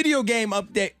 Xbox video game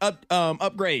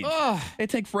upgrade. They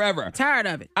take forever. Tired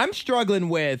of it. I'm struggling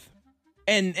with,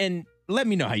 and let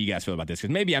me know how you guys feel about this,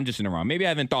 because maybe I'm just in the wrong. Maybe I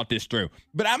haven't thought this through.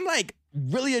 But I'm like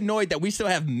really annoyed that we still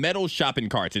have metal shopping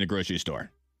carts in the grocery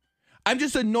store. I'm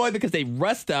just annoyed because they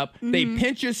rust up, they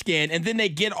pinch your skin, and then they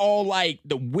get all like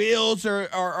the wheels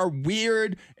are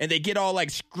weird, and they get all like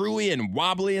screwy and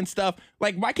wobbly and stuff.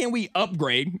 Like, why can't we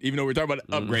upgrade? Even though we're talking about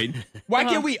upgrade, why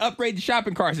can't we upgrade the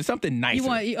shopping carts to something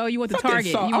nicer? You want the Something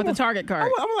Target. soft. You want the Target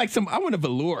cart. I want a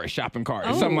velour shopping cart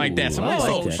or something like that. Some I like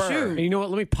soft that. fur. And you know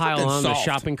what? Let me pile Something on the soft.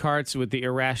 shopping carts with the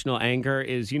irrational anger.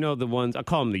 Is the ones I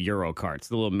call them the Euro carts,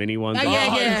 the little mini ones. Oh,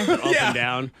 yeah, yeah. Up and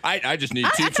down. I just need I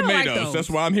 2 kinda like tomatoes. those. That's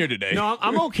why I'm here today. No,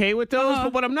 I'm okay with those,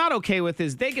 but what I'm not okay with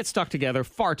is they get stuck together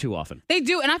far too often. They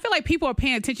do, and I feel like people are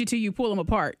paying attention to you pull them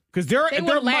apart. Because they're They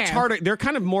wouldn't much laugh. harder. They're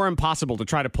kind of more impossible to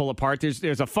try to pull apart.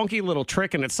 There's a funky little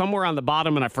trick, and it's somewhere on the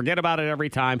bottom, and I forget about it every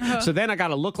time. So then I got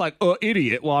to look like an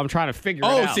idiot while I'm trying to figure it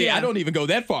Oh, out. see, Yeah. I don't even go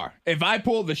that far. If I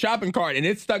pull the shopping cart and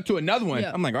it's stuck to another one,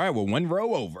 Yeah. I'm like, all right, well, one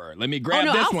row over. Let me grab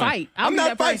no, this I'll one. fight. I'll I'm be not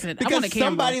that fighting person. I because want a camera.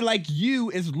 somebody like you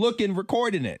is looking,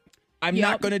 recording it. I'm Yep.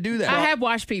 not going to do that. I have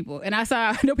watched people, and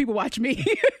I know people watch me.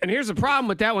 And here's the problem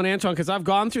with that one, Antoine, because I've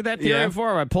gone through that theory Yeah.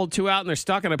 before. I pulled 2 out and they're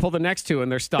stuck, and I pull the next 2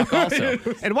 and they're stuck also.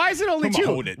 And why is it only Come on,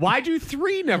 2? hold it. Why do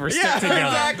 3 never stick Yeah, together?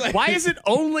 exactly. Why is it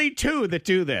only 2 that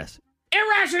do this?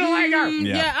 Irrational anger.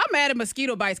 Yeah, I'm mad at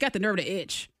mosquito bites. Got the nerve to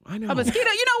itch. I know. A mosquito,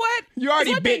 you know what? You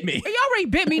already bit me. You already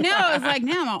bit me. Now it's like,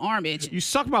 now my arm itch. You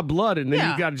suck my blood, and then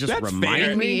Yeah. you got to just That's remind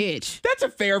fair. me. Itch. That's a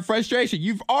fair frustration.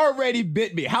 You've already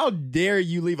bit me. How dare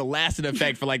you leave a lasting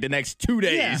effect for like the next 2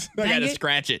 days? Yeah, I dang gotta it.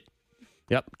 scratch it.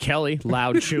 Yep. Kelly,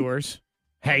 loud chewers.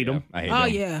 Hate them. I hate Oh,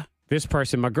 them. yeah. This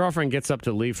person, my girlfriend gets up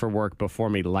to leave for work before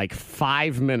me like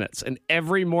 5 minutes. And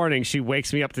every morning she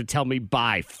wakes me up to tell me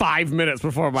bye 5 minutes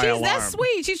before my alarm. That's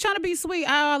sweet. She's trying to be sweet. Oh,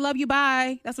 I love you.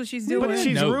 Bye. That's what she's doing. But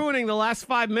she's No. ruining the last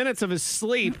 5 minutes of his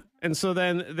sleep. And so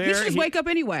then He there should just wake up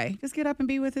anyway. Just get up and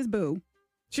be with his boo.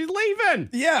 she's leaving.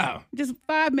 Yeah. Just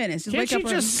 5 minutes. Just Can't wake she up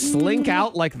just slink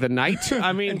out like the night?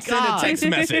 I mean, And send a God. text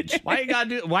message. Why you gotta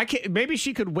do? Why can't? Maybe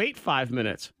she could wait 5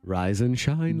 minutes. Rise and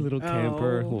shine, little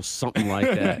camper. A Oh. little something like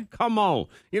that. Come on.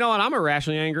 You know what? I'm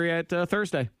irrationally angry at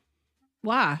Thursday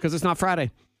Why? because it's not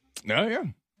Friday. Oh, yeah.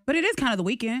 But it is kind of the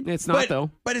weekend. It's not though.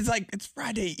 But it's like, it's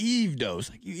Friday Eve, though. It's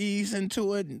like you ease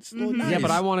into it. And it's a little nice. Yeah, but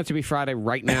I want it to be Friday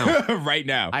right now. right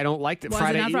now. I don't like that Why is it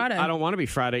Friday. not Eve. Friday? I don't want to be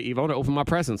Friday Eve. I want to open my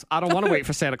presents. I don't want to wait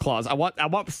for Santa Claus. I want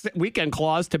Weekend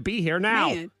Claus to be here now.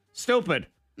 Man. Stupid.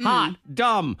 Hot.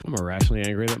 Dumb. I'm irrationally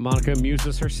angry that Monica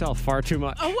amuses herself far too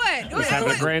much. Oh, what? Just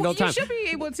having a grand old time. You should be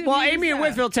able to. Well, amuse Amy and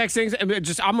yourself. Whitfield texting, and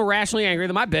just I'm irrationally angry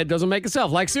that my bed doesn't make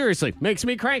itself. Like, seriously, makes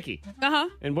me cranky. Uh-huh.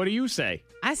 And what do you say?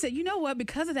 I said, you know what?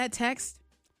 Because of that text,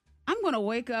 I'm going to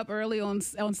wake up early on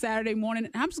Saturday morning,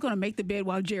 and I'm just going to make the bed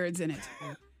while Jared's in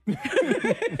it.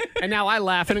 And now I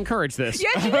laugh and encourage this.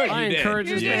 Yes, you did. I You did. encourage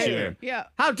this Yes, you behavior. did. Yeah.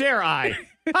 How dare I?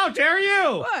 How dare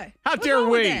you? What? How What's dare wrong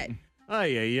with we? that?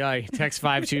 Ay, ay, ay. Text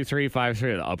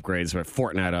 52353. The upgrades, or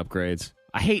Fortnite upgrades.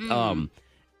 I hate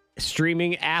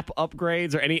streaming app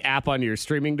upgrades or any app on your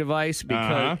streaming device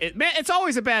because it's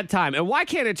always a bad time. And why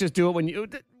can't it just do it when you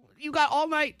got all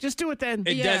night? Just do it then.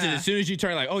 It does it as soon as you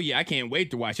turn like, oh, yeah, I can't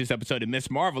wait to watch this episode of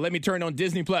Miss Marvel. Let me turn on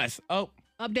Disney Plus. Oh,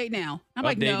 Update now. I'm update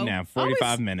like, no. now.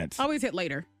 45 minutes. Always hit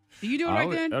later. Do you do it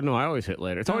right then? No, I always hit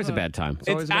later. It's always a bad time. It's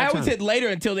always a bad I always time. hit later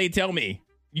until they tell me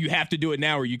you have to do it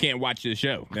now or you can't watch this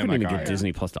show. I couldn't even get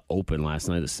Disney Plus to open last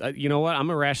night. You know what? I'm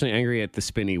irrationally angry at the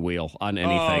spinny wheel on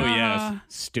anything. Oh, yes.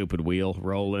 Stupid wheel.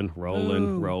 Rolling.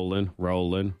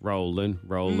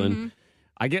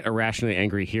 I get irrationally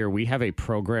angry here. We have a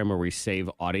program where we save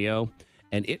audio,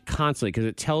 and it constantly, because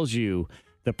it tells you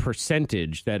the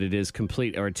percentage that it is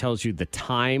complete, or it tells you the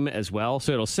time as well.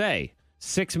 So it'll say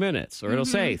 6 minutes, or it'll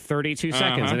say 32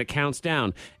 seconds, and it counts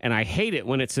down. And I hate it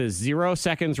when it says 0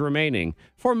 seconds remaining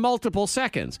for multiple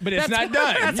seconds. But it's not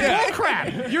done. That's Yeah.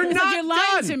 bullcrap. You're It's not like you're lying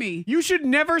done. to me. You should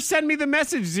never send me the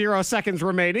message 0 seconds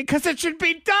remaining because it should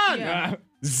be done. Yeah.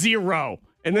 0.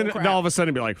 And then Bullcrap. all of a sudden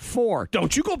it'd be like 4.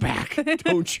 Don't you go back.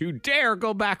 Don't you dare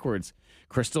go backwards.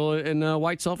 Crystal in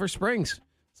White Sulphur Springs.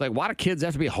 It's like, why do kids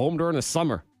have to be home during the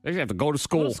summer? They have to go to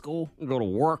school. Go to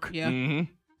work. Yeah. You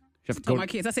have to Told go. my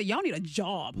kids, I said, y'all need a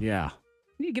job. Yeah.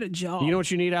 You need to get a job. You know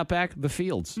what you need out back? The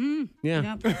fields.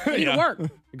 Yeah. You need to work.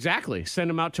 Exactly. Send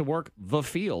them out to work the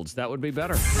fields. That would be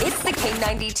better. It's the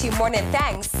K92 Morning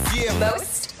Thangs.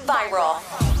 Most viral.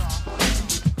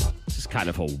 This is kind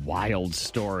of a wild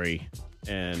story.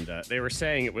 And they were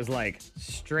saying it was like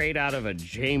straight out of a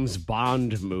James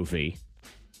Bond movie.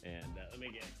 And let me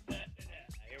get that.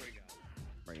 Here we go.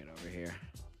 Bring it over here.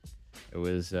 It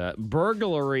was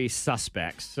burglary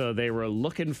suspects. So they were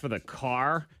looking for the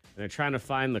car. And they're trying to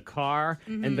find the car.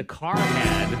 And the car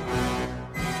had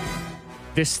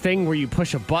this thing where you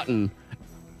push a button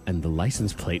and the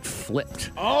license plate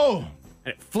flipped. Oh.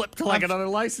 And it flipped like another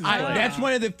license plate. That's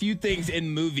one of the few things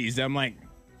in movies that I'm like,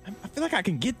 I feel like I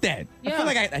can get that. I feel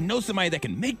like I know somebody that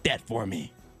can make that for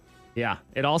me. Yeah.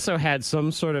 It also had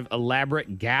some sort of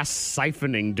elaborate gas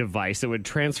siphoning device that would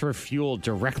transfer fuel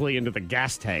directly into the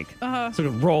gas tank. So it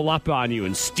would roll up on you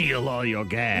and steal all your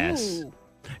gas. Ooh.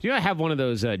 Do you have one of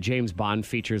those James Bond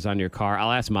features on your car?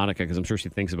 I'll ask Monica because I'm sure she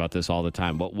thinks about this all the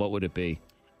time. What would it be?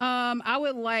 I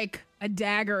would like a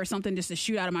dagger or something just to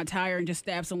shoot out of my tire and just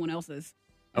stab someone else's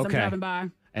as I'm driving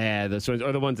by. Those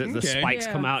are the ones that the spikes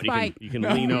come out. Spike. You can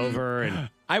lean over and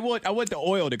I want the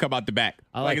oil to come out the back.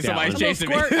 I like if that somebody's one. chasing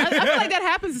me. I feel like that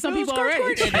happens to some people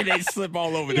already. And then they slip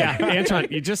all over yeah, there. Antoine,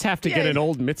 you just have to get an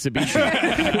old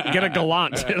Mitsubishi. Get a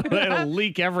Galant. It'll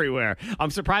leak everywhere.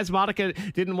 I'm surprised Monica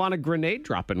didn't want a grenade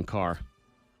dropping car.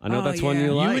 I know that's one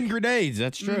you like. You and grenades,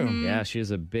 that's true. Yeah,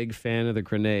 she's a big fan of the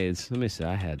grenades. Let me see.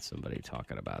 I had somebody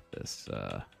talking about this.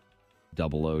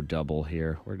 Double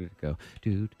here. Where did it go?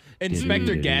 Dude.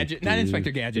 Inspector Gadget. Not Inspector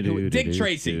Gadget. Dick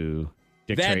Tracy.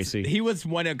 Dick Tracy. He was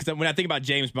one of, because when I think about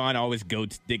James Bond, I always go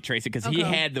to Dick Tracy because he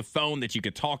had the phone that you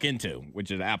could talk into,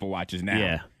 which is Apple Watches now.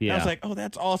 Yeah. And I was like, oh,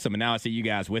 that's awesome. And now I see you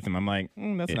guys with him. I'm like,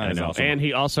 that's not as awesome. And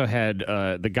he also had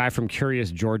the guy from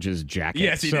Curious George's jacket.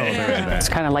 Yes, he so did. there's that. It's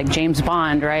kind of like James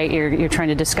Bond, right? You're trying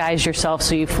to disguise yourself,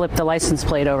 so you flip the license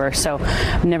plate over. So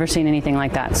I've never seen anything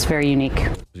like that. It's very unique.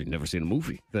 You've never seen a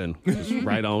movie, then just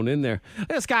right on in there.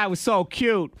 This guy was so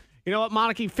cute. You know what,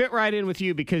 Monica, fit right in with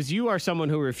you because you are someone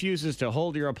who refuses to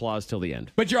hold your applause till the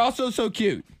end. But you're also so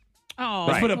cute. Oh,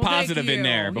 Let's put a well, thank positive in you.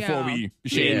 there before we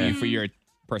shame you for your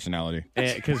personality.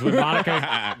 Because when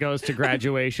Monica goes to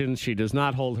graduation, she does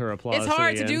not hold her applause. It's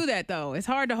hard to to do that, though. It's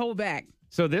hard to hold back.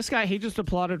 So this guy, he just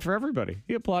applauded for everybody.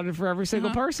 He applauded for every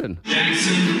single person.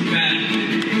 Jackson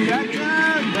Madden. Jackson.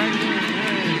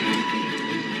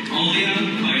 Alia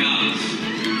Fayaz.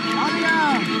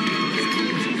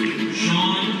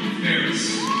 Sean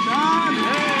Ferris.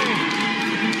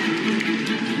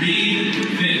 Reed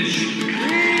Finch.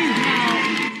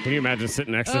 Can you imagine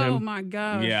sitting next to him? Oh, my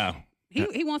God. Yeah.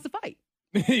 He wants to fight.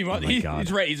 He's God.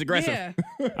 ready. He's aggressive. Yeah.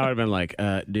 I would have been like,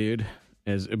 dude,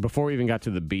 before we even got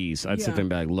to the B's, I'd sit there and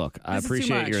be like, look, I This is too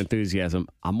appreciate much. your enthusiasm.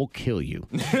 I'm going to kill you.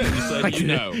 Just so you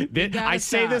know. I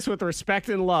say this with respect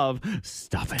and love.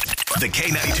 Stop it. The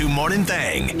K92 Morning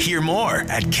Thing. Hear more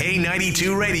at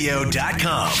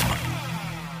K92Radio.com.